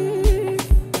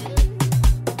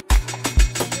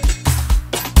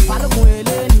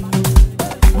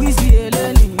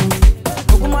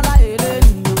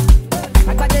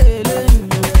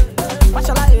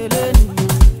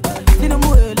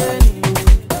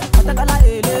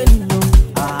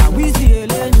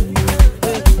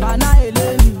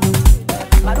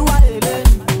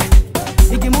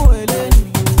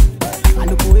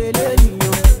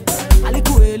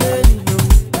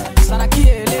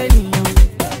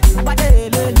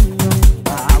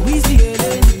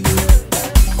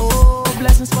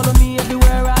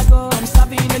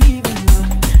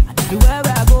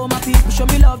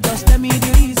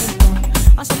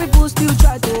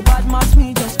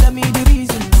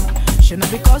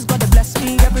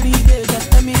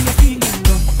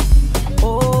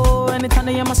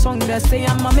 Say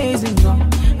I'm amazing, no?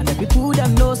 And the people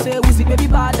them know say Wizzy baby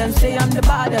bad and say I'm the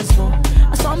baddest, no?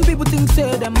 And some people think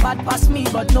say them bad past me,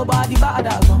 but nobody bad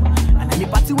at go. And any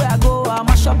party where I go, I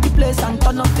mash up the place and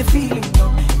turn up the feeling,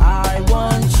 no? I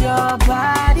want your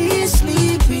body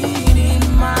sleeping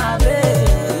in my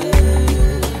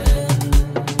bed.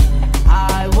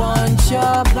 I want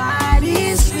your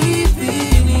body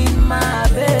sleeping in my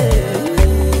bed.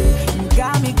 You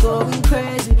got me going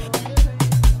crazy.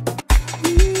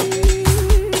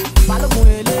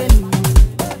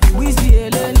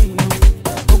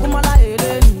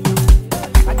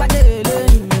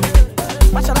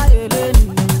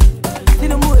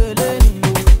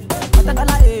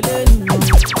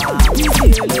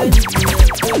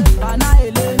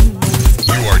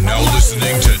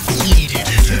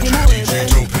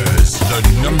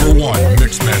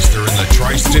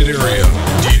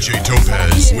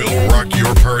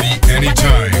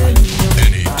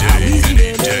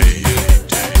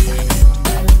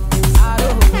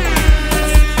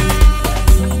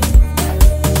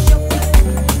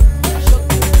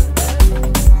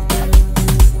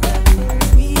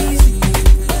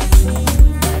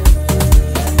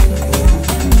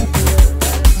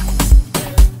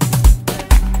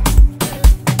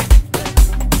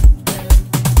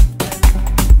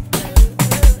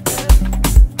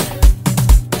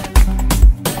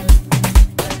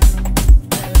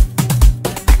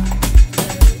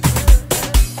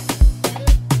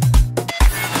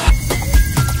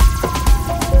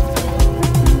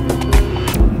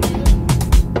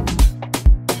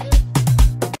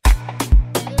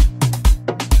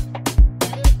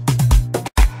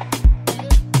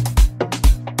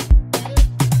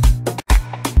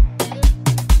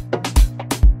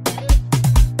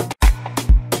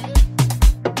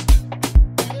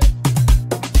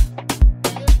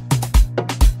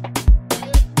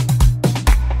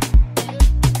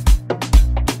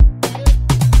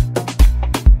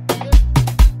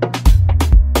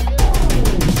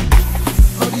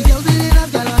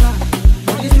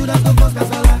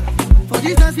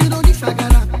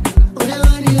 shakara. Oh, yeah,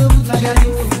 when you move like a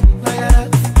this, like a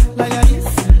that, like a this,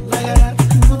 like a that.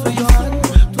 Put your hand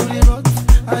to the front,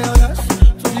 and your ass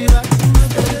to the back.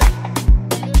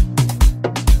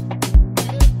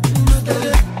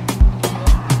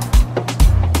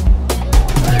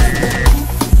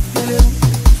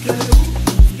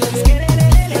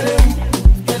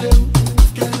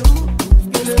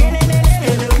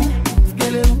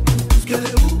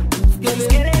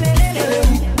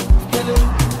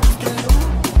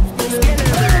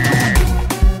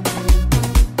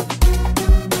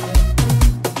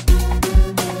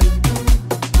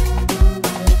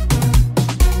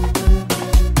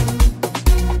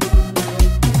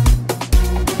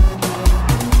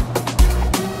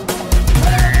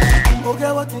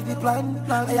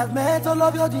 I have met all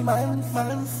of your demands,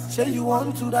 man. Say you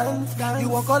want to dance, you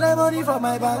want all the money from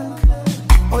my bank.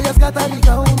 Oh, yes, got the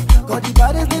town. Got the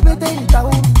baddest liberty in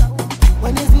town.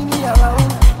 When they see me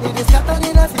around, they just scatter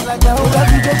the dance like that. Oh,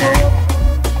 that's the go.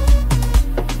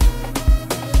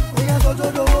 Oh, yes,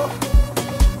 go.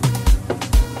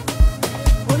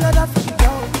 Oh, yeah, that's the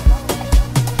go.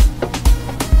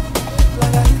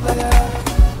 Like that, like that.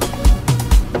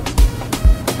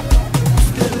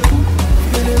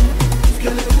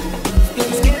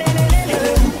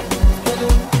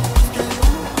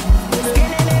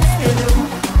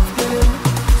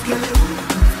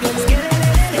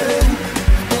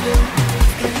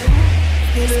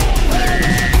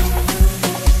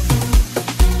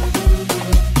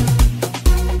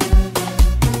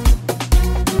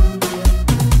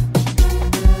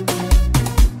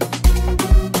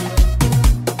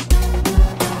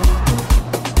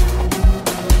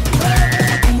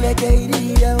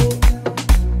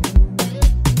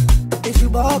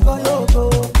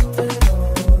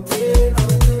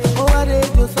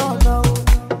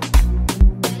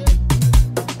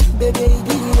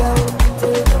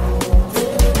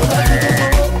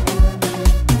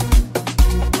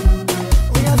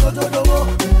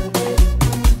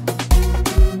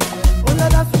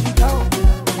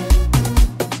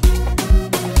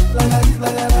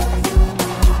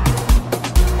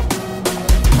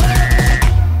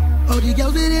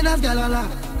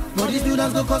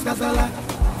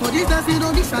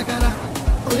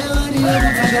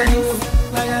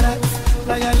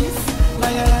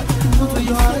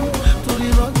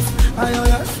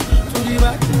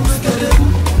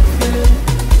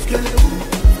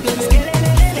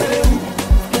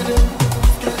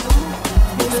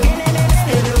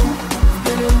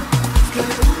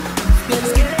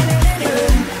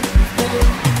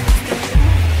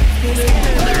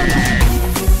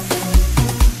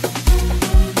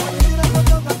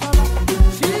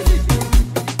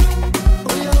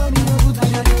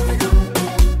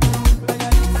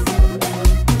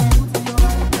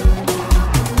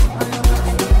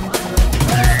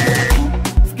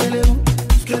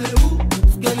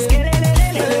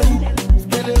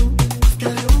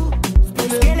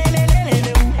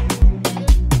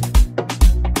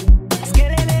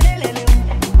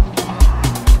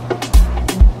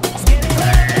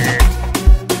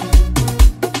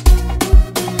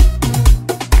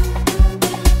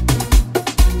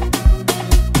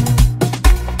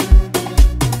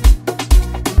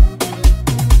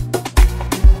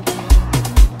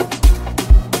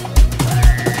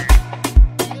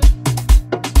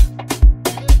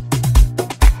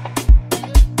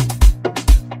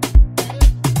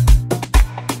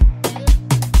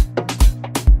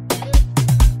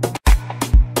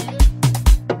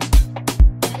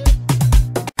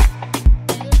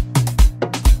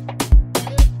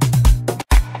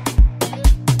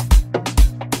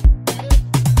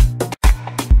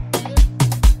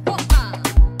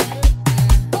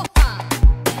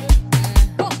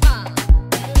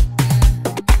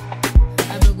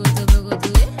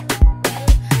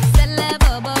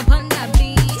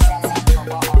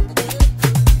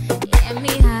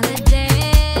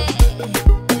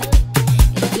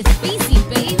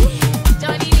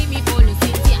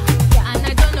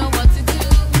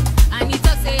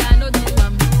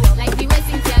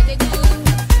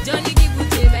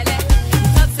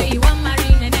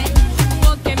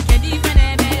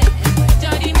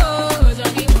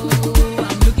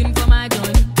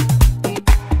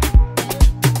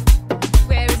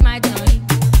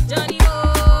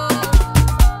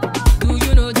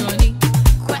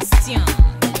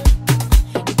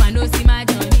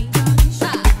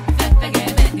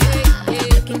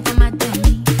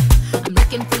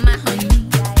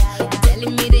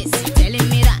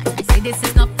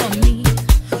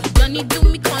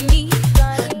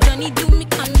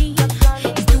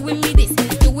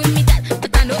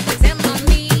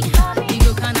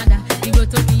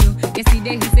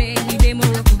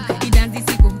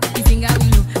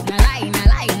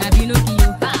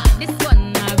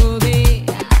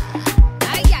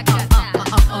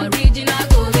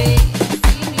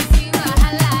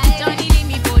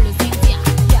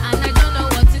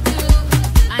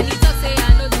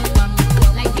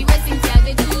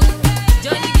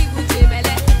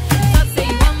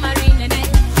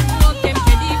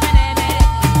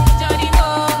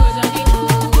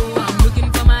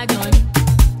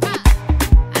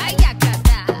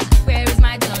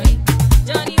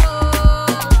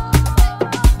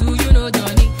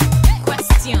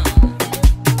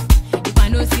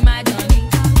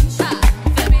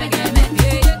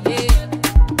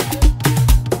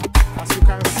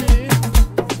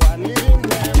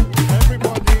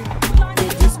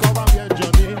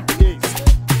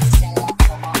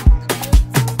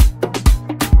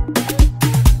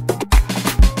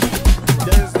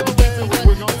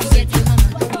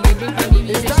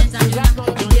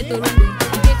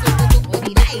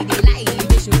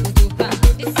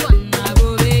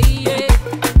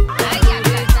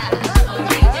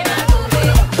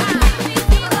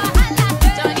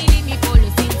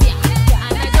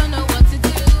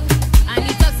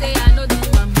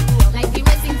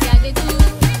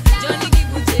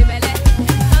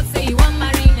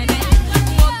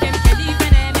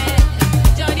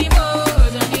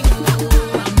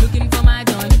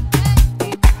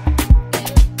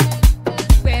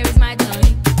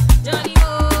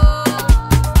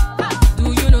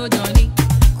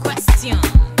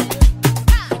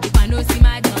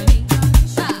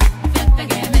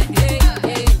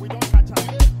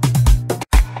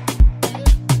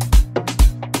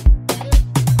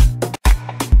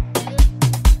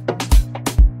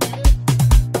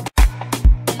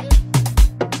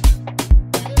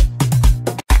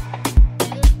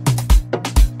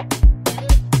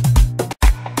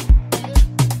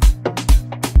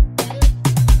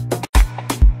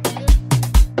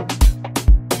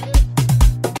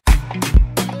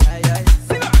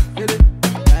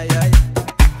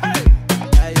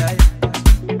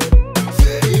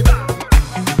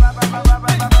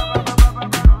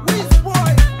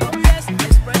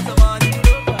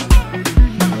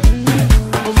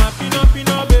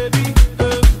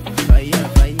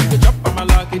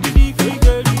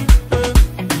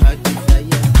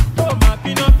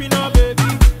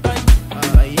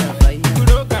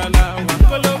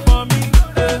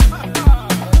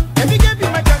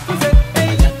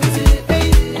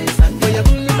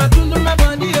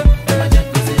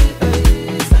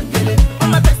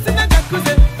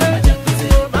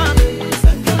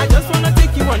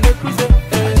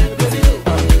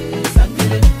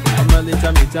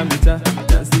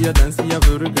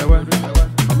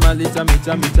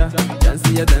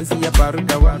 Dancing,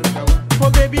 parukawa.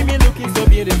 Oh baby, me looking so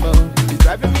beautiful. She's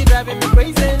driving me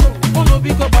crazy. Oh no,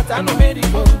 because but I know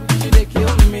medical. She dey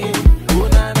kill me. Oh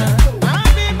na na.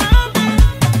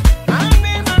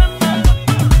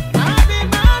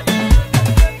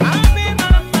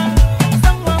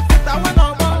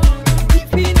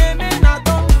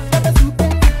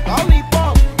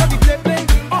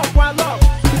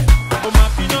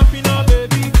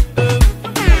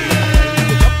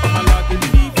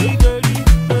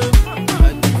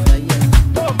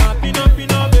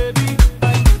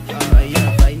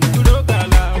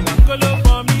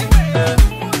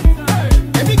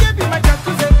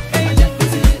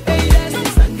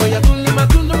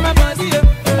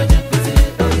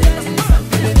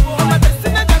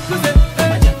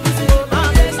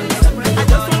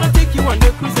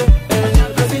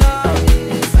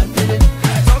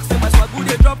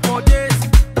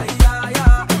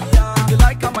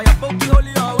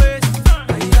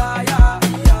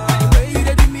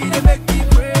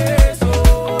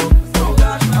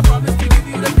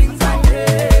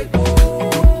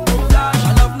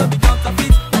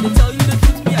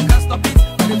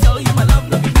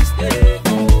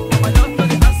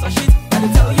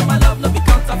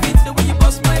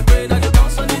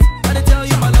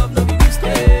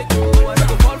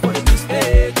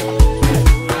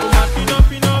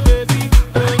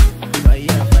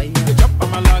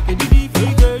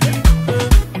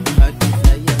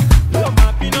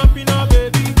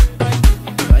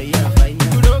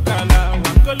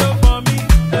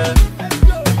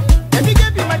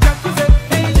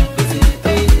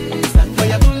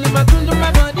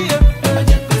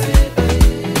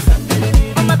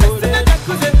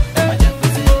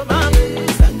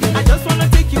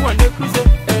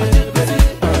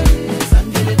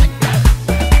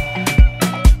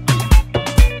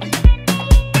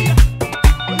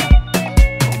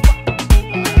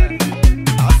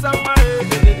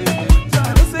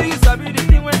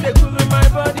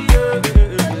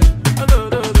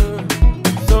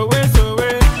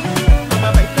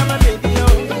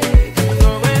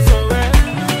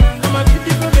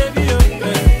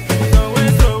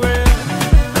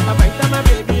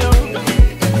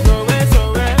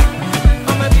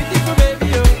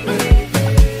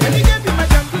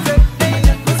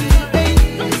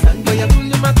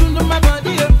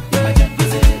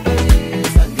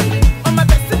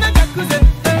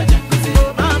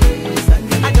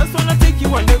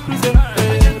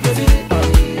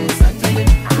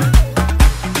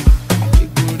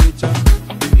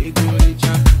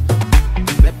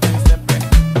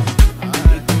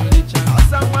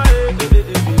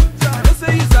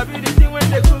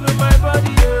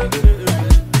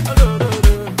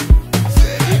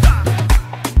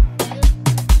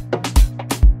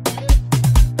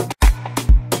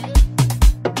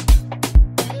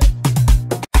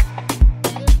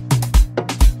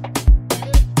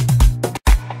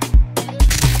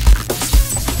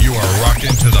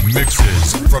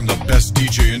 from the best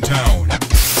DJ in town.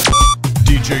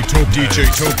 DJ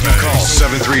Topaz. Call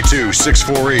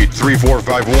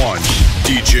 732-648-3451.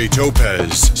 DJ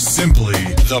Topaz. Simply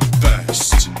the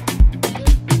best.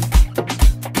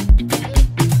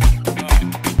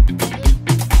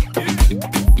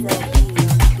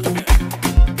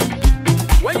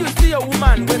 When you see a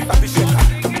woman with a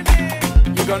shaker,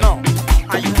 you gonna know.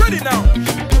 Are you ready now?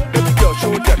 Baby girl,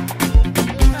 show them.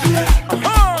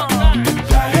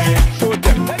 Show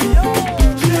them.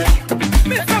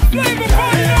 Mr. Flavor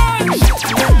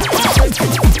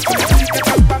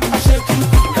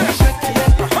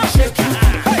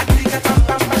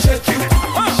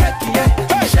Shake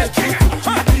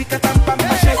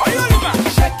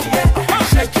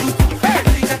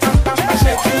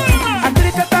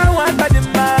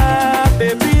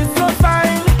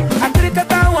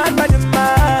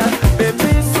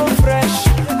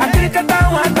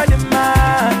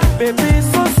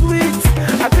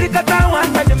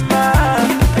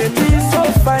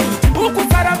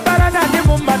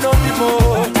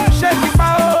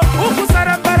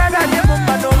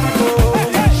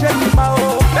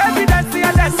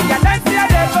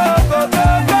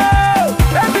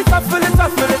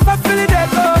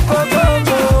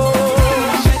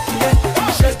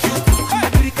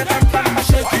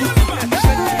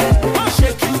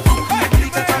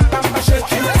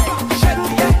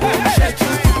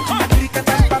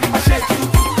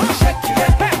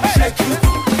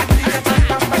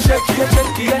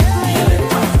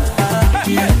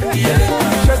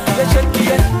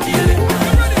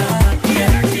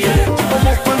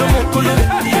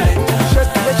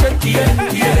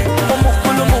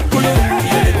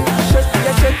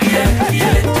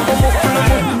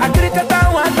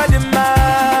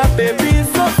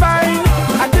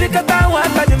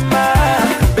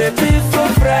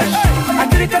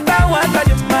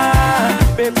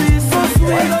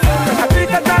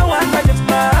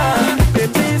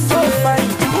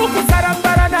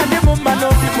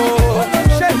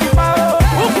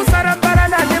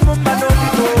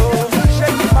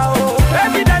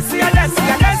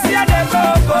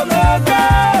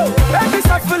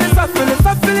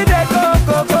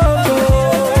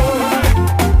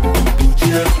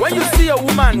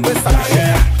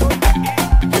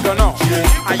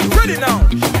Are you ready now?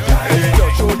 Yo,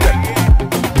 show them.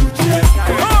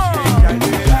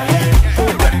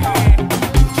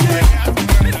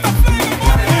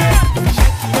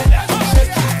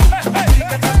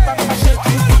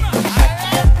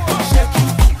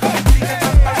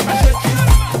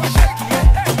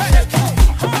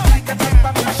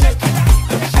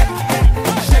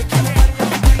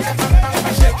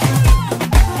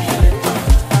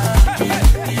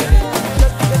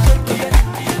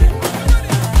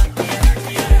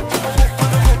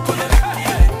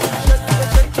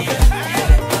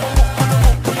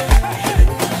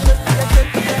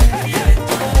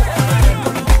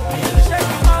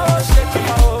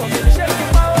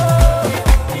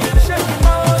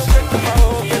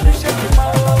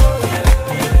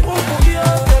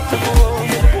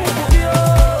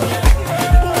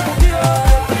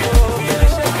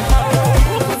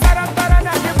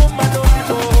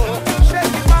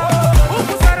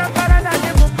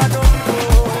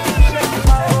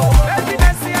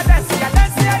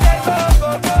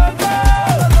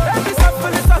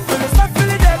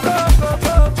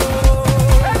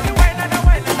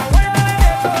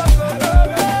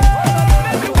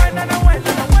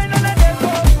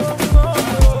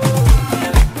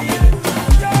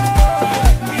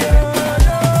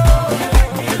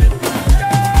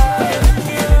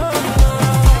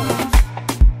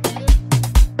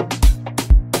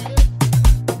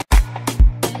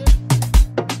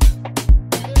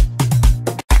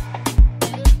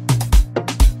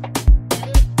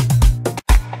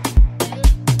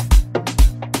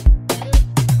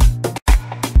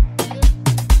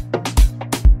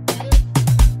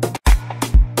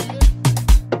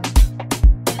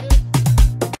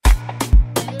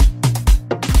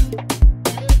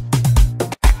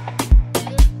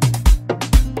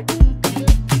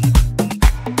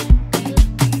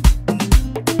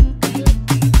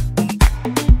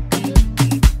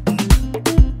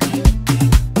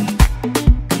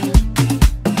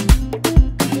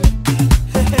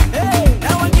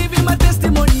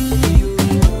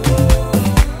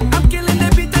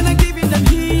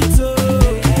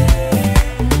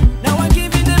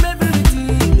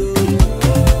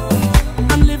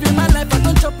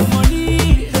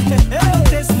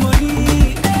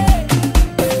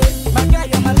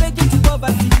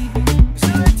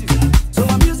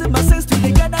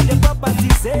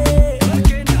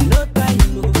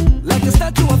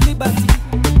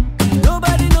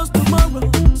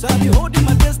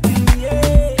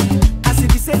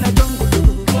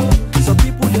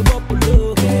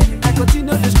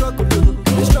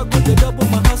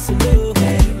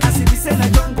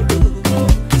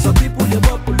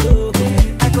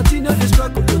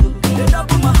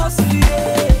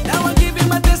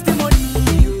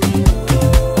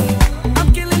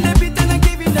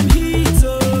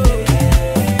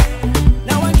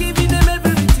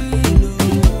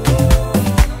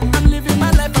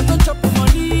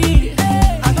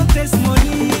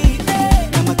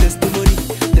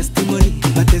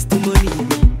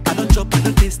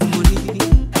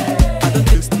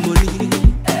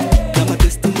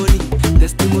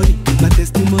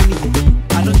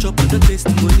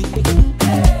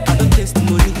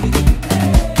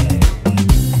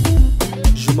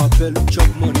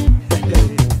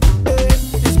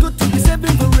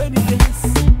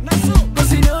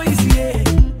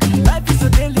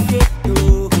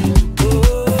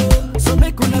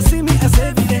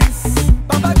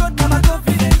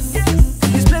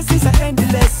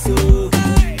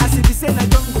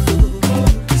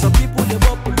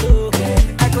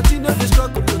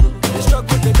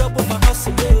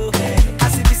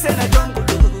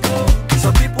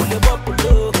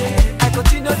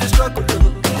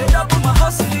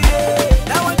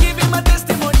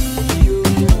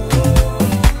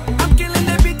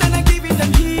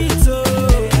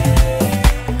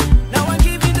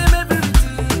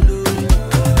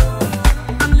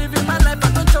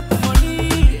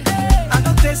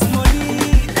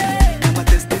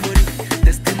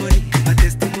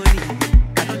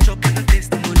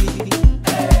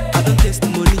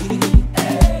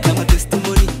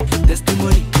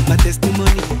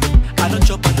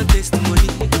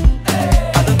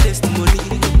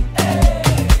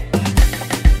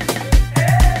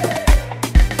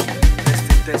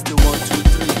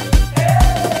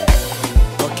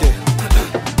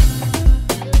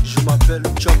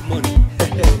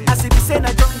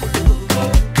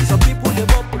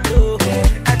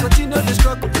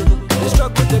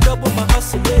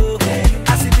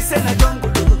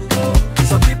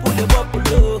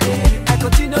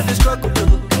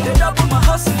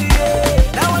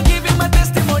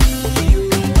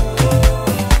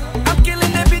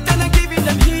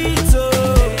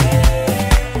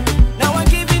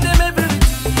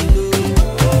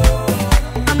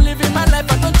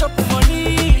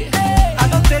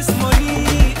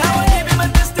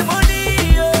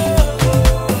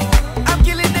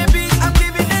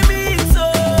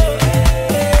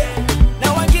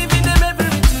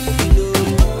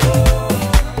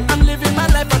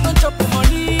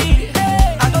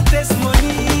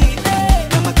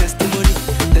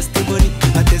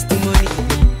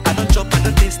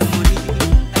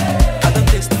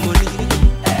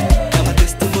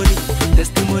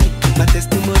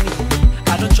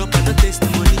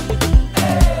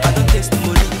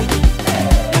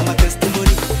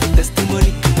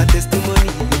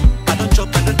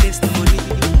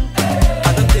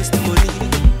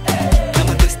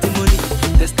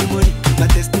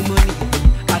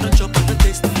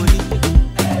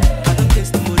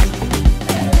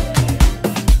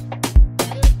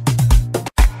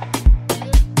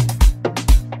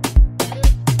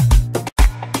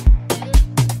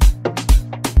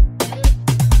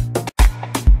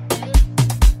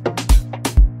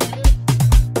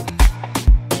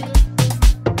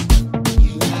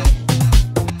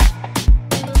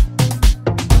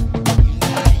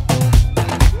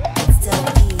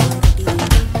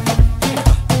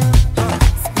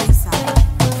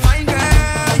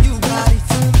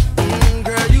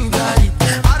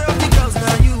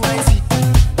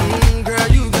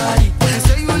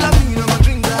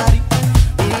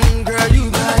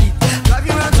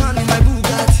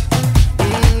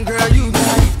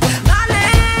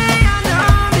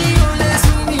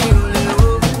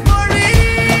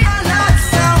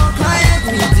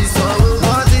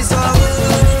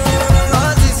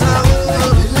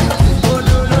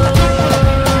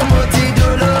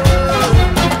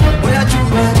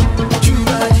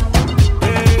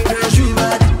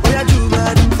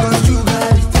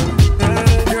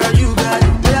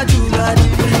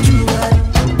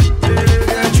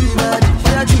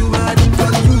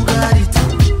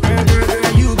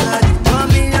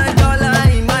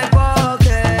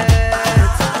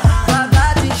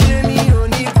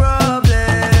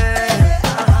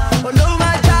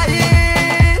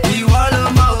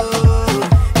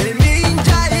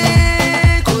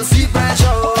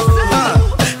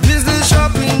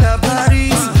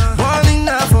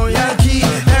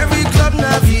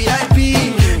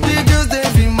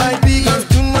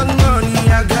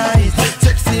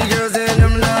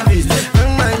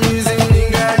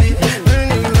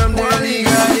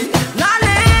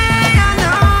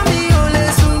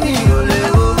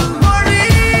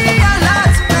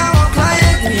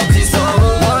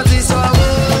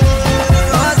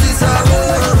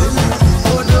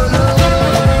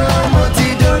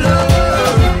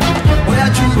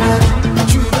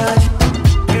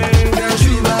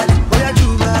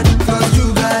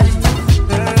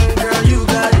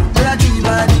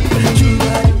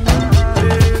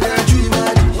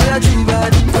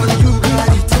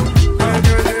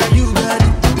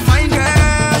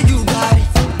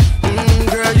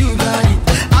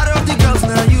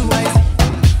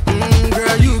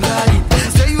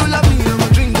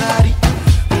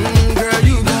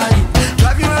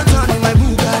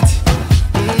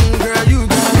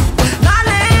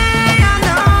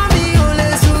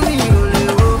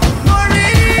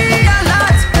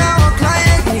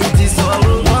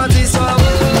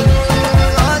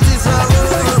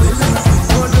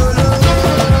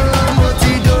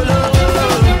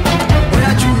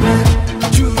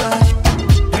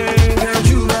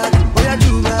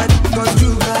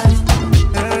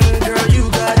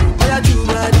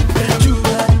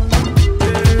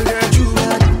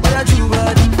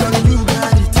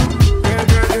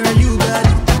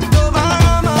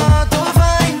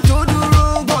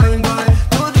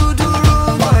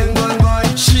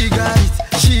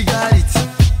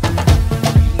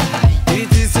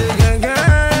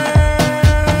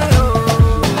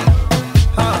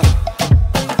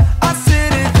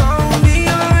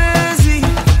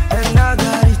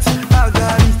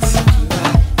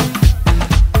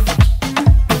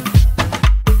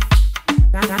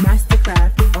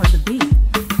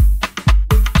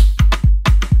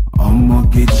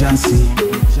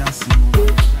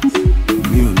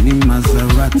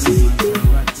 Maserati.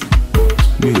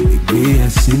 Me gbé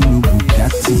sínú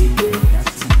Bugatti.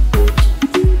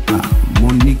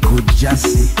 Monaco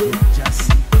Jassy.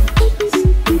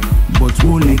 But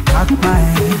mo lè kápá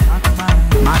ẹ,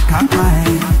 má kápá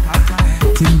ẹ.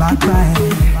 Tí n bá gbá ẹ,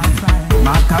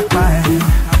 má kápá ẹ.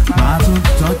 Má tún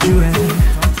tọ́jú ẹ,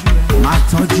 má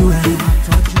tọ́jú ẹ.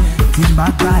 Tí n bá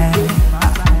gbá ẹ,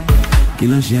 kí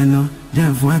ló ṣe ná?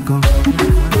 Jẹ́ fún ẹ kan.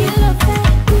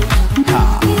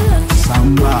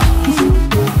 Samba.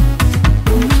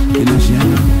 Kí ló ṣe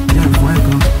ná? Jẹ́ fún ẹ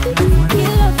kan.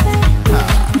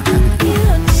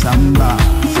 Samba.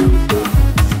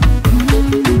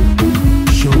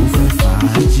 Chauffeur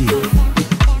Faji.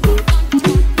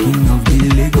 King of the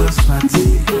Lagos party.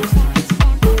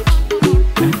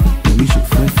 We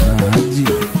chauffeur Faji.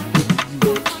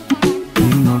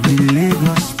 King of the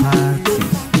Lagos party.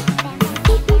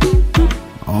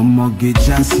 Omoge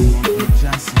Jassy.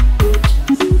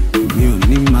 Mi ò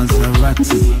ní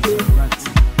Maserati.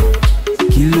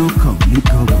 Kilo kan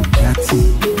Bugatti.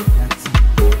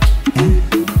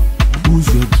 Who's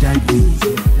your daddy?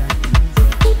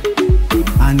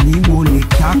 Ani mo lè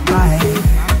kápá ẹ,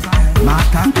 má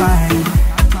kápá ẹ.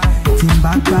 Tí n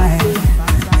bá gbá ẹ,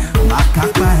 má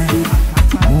kápá ẹ.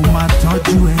 Mo máa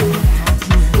tọ́jú ẹ,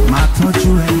 má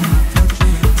tọ́jú ẹ.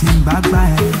 Tí n bá gbá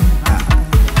ẹ,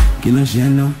 kí ló ṣe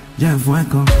ná? Jẹ́ fún ẹ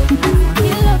kan.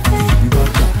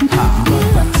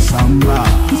 Samba.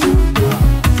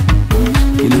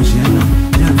 Kí ló ṣe ná?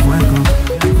 Jẹ́ fún ẹ kan.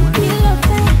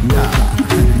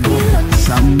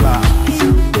 Samba.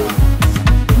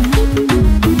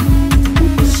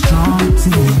 Strong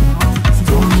team.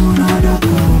 Don't know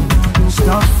go.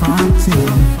 Stop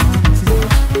fronting.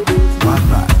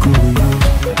 Wagba koyo.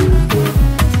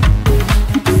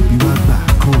 Baby wagba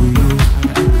koyo.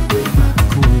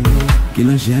 Kí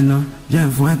ló ṣe ná? Jẹ́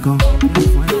fún ẹ kan.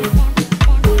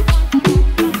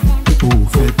 Oh,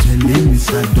 fẹ́ tẹ̀lé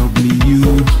Mr. W.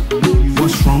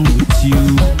 What's wrong with you?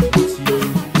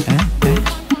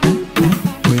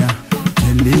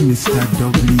 Mr.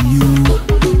 W,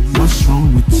 what's wrong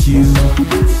with you?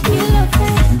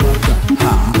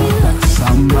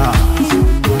 Samba.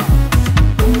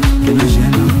 Que le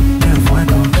gêne, bien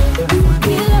fuego.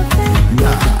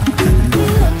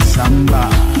 Samba.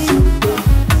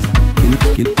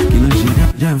 Que le gêne,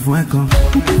 bien fuego.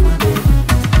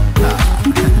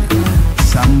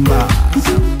 Samba.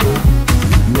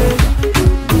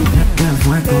 Bien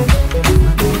fuego.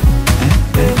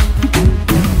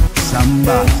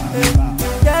 Samba.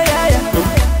 Yeah, yeah, yeah.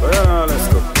 Well, let's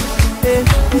go. Yeah,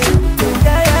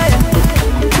 yeah,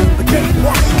 yeah. Okay,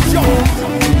 watch your.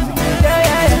 Yeah,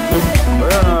 yeah, yeah.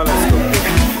 Well, let's go.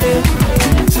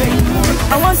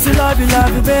 I want to love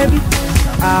you, baby.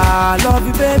 I love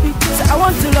you, baby. So I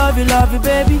want to love you,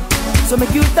 baby. So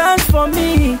make you dance for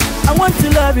me. I want to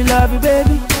love you,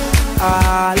 baby.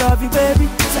 I love you, baby.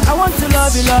 So I want to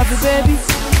love you, baby.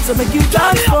 So make you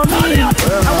dance for me.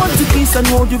 I want to kiss and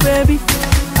hold you, baby.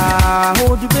 I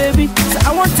hold you, baby. So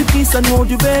I want to kiss and hold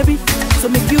you, baby. So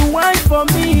make you whine for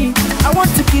me. I want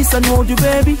to kiss and hold you,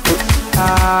 baby.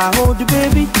 I hold you,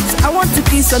 baby. So I want to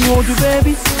kiss and hold you,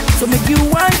 baby. So make you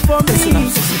whine for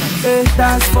me. Hey,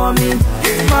 dance for me,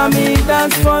 mommy,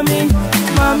 dance for me,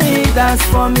 mommy, dance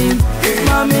for me,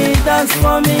 mommy, dance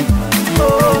for me.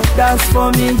 Oh, dance for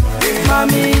me,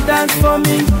 mommy, dance for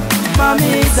me,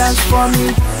 mommy, dance for me.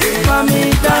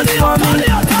 Mommy, dance for me.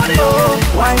 Oh,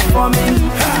 wine for me.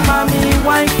 Mommy,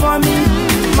 wine for me.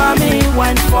 Mommy,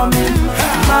 wine for me.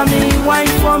 Mommy,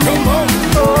 wine for me.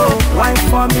 Oh, wine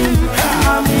for me.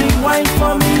 Mommy, wine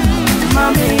for me.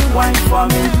 Mommy, wine for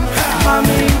me.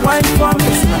 Mommy, wine for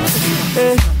me.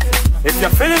 Hey. If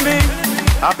you're feeling me,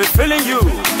 I'll be feeling you.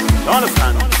 You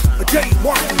understand?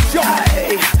 Well,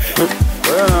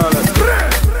 let's go.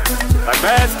 Like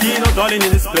bad skin, no darling in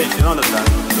this place, you understand?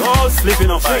 No sleeping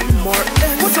on fire.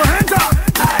 Put your hands up!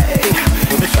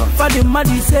 Fadi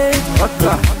Madi say,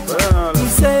 he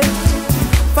say,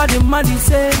 Fadi Madi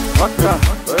say,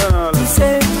 he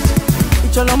say,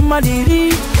 it's all on Madi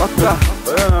ri,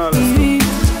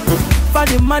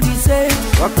 Fadi Madi say,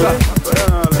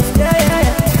 yeah, yeah,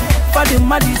 yeah. Fadi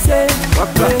Madi say,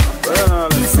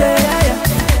 he say,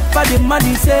 Fadi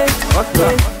Madi say,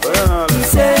 he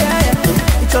say,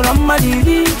 it's all on Madi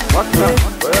ri,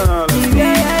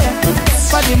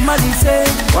 Fadi Madi say,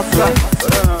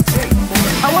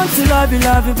 I want to love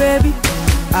you, baby.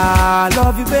 I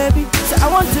love you, baby. So I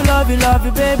want to love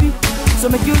you, baby. So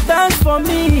make you dance for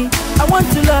me. I want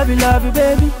to love you,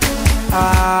 baby.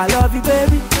 I love you,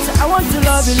 baby. So I want to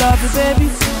love you, baby.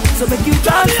 So make you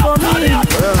dance for me.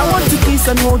 I want to kiss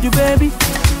and hold you, baby.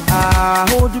 I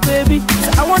hold you, baby.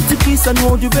 So I want to kiss and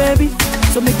hold you, baby.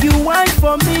 So make you wine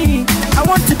for me. I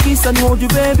want to kiss and hold you,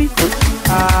 baby.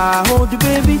 Ah, hold you,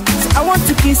 baby. So I want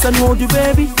to kiss and hold you,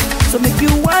 baby. So make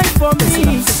you wine for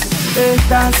me. Hey,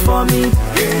 dance for me,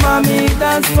 mommy,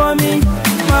 dance for me,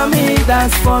 mommy,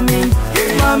 dance for me,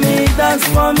 mommy, dance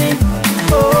for me.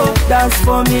 Oh, dance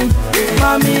for me,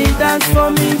 mommy, dance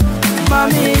for me,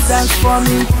 mommy, dance for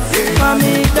me,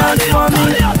 mommy, dance for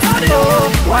me. Oh,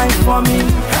 wine for me,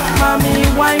 mommy,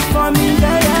 wine for me,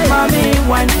 mommy,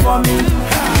 wine for me,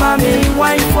 mommy,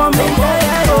 wine for me.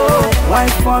 Oh, wine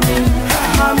for me,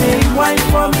 mommy, wine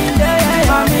for me,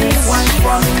 mommy, wine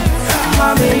for me,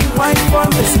 mommy, wine for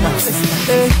me.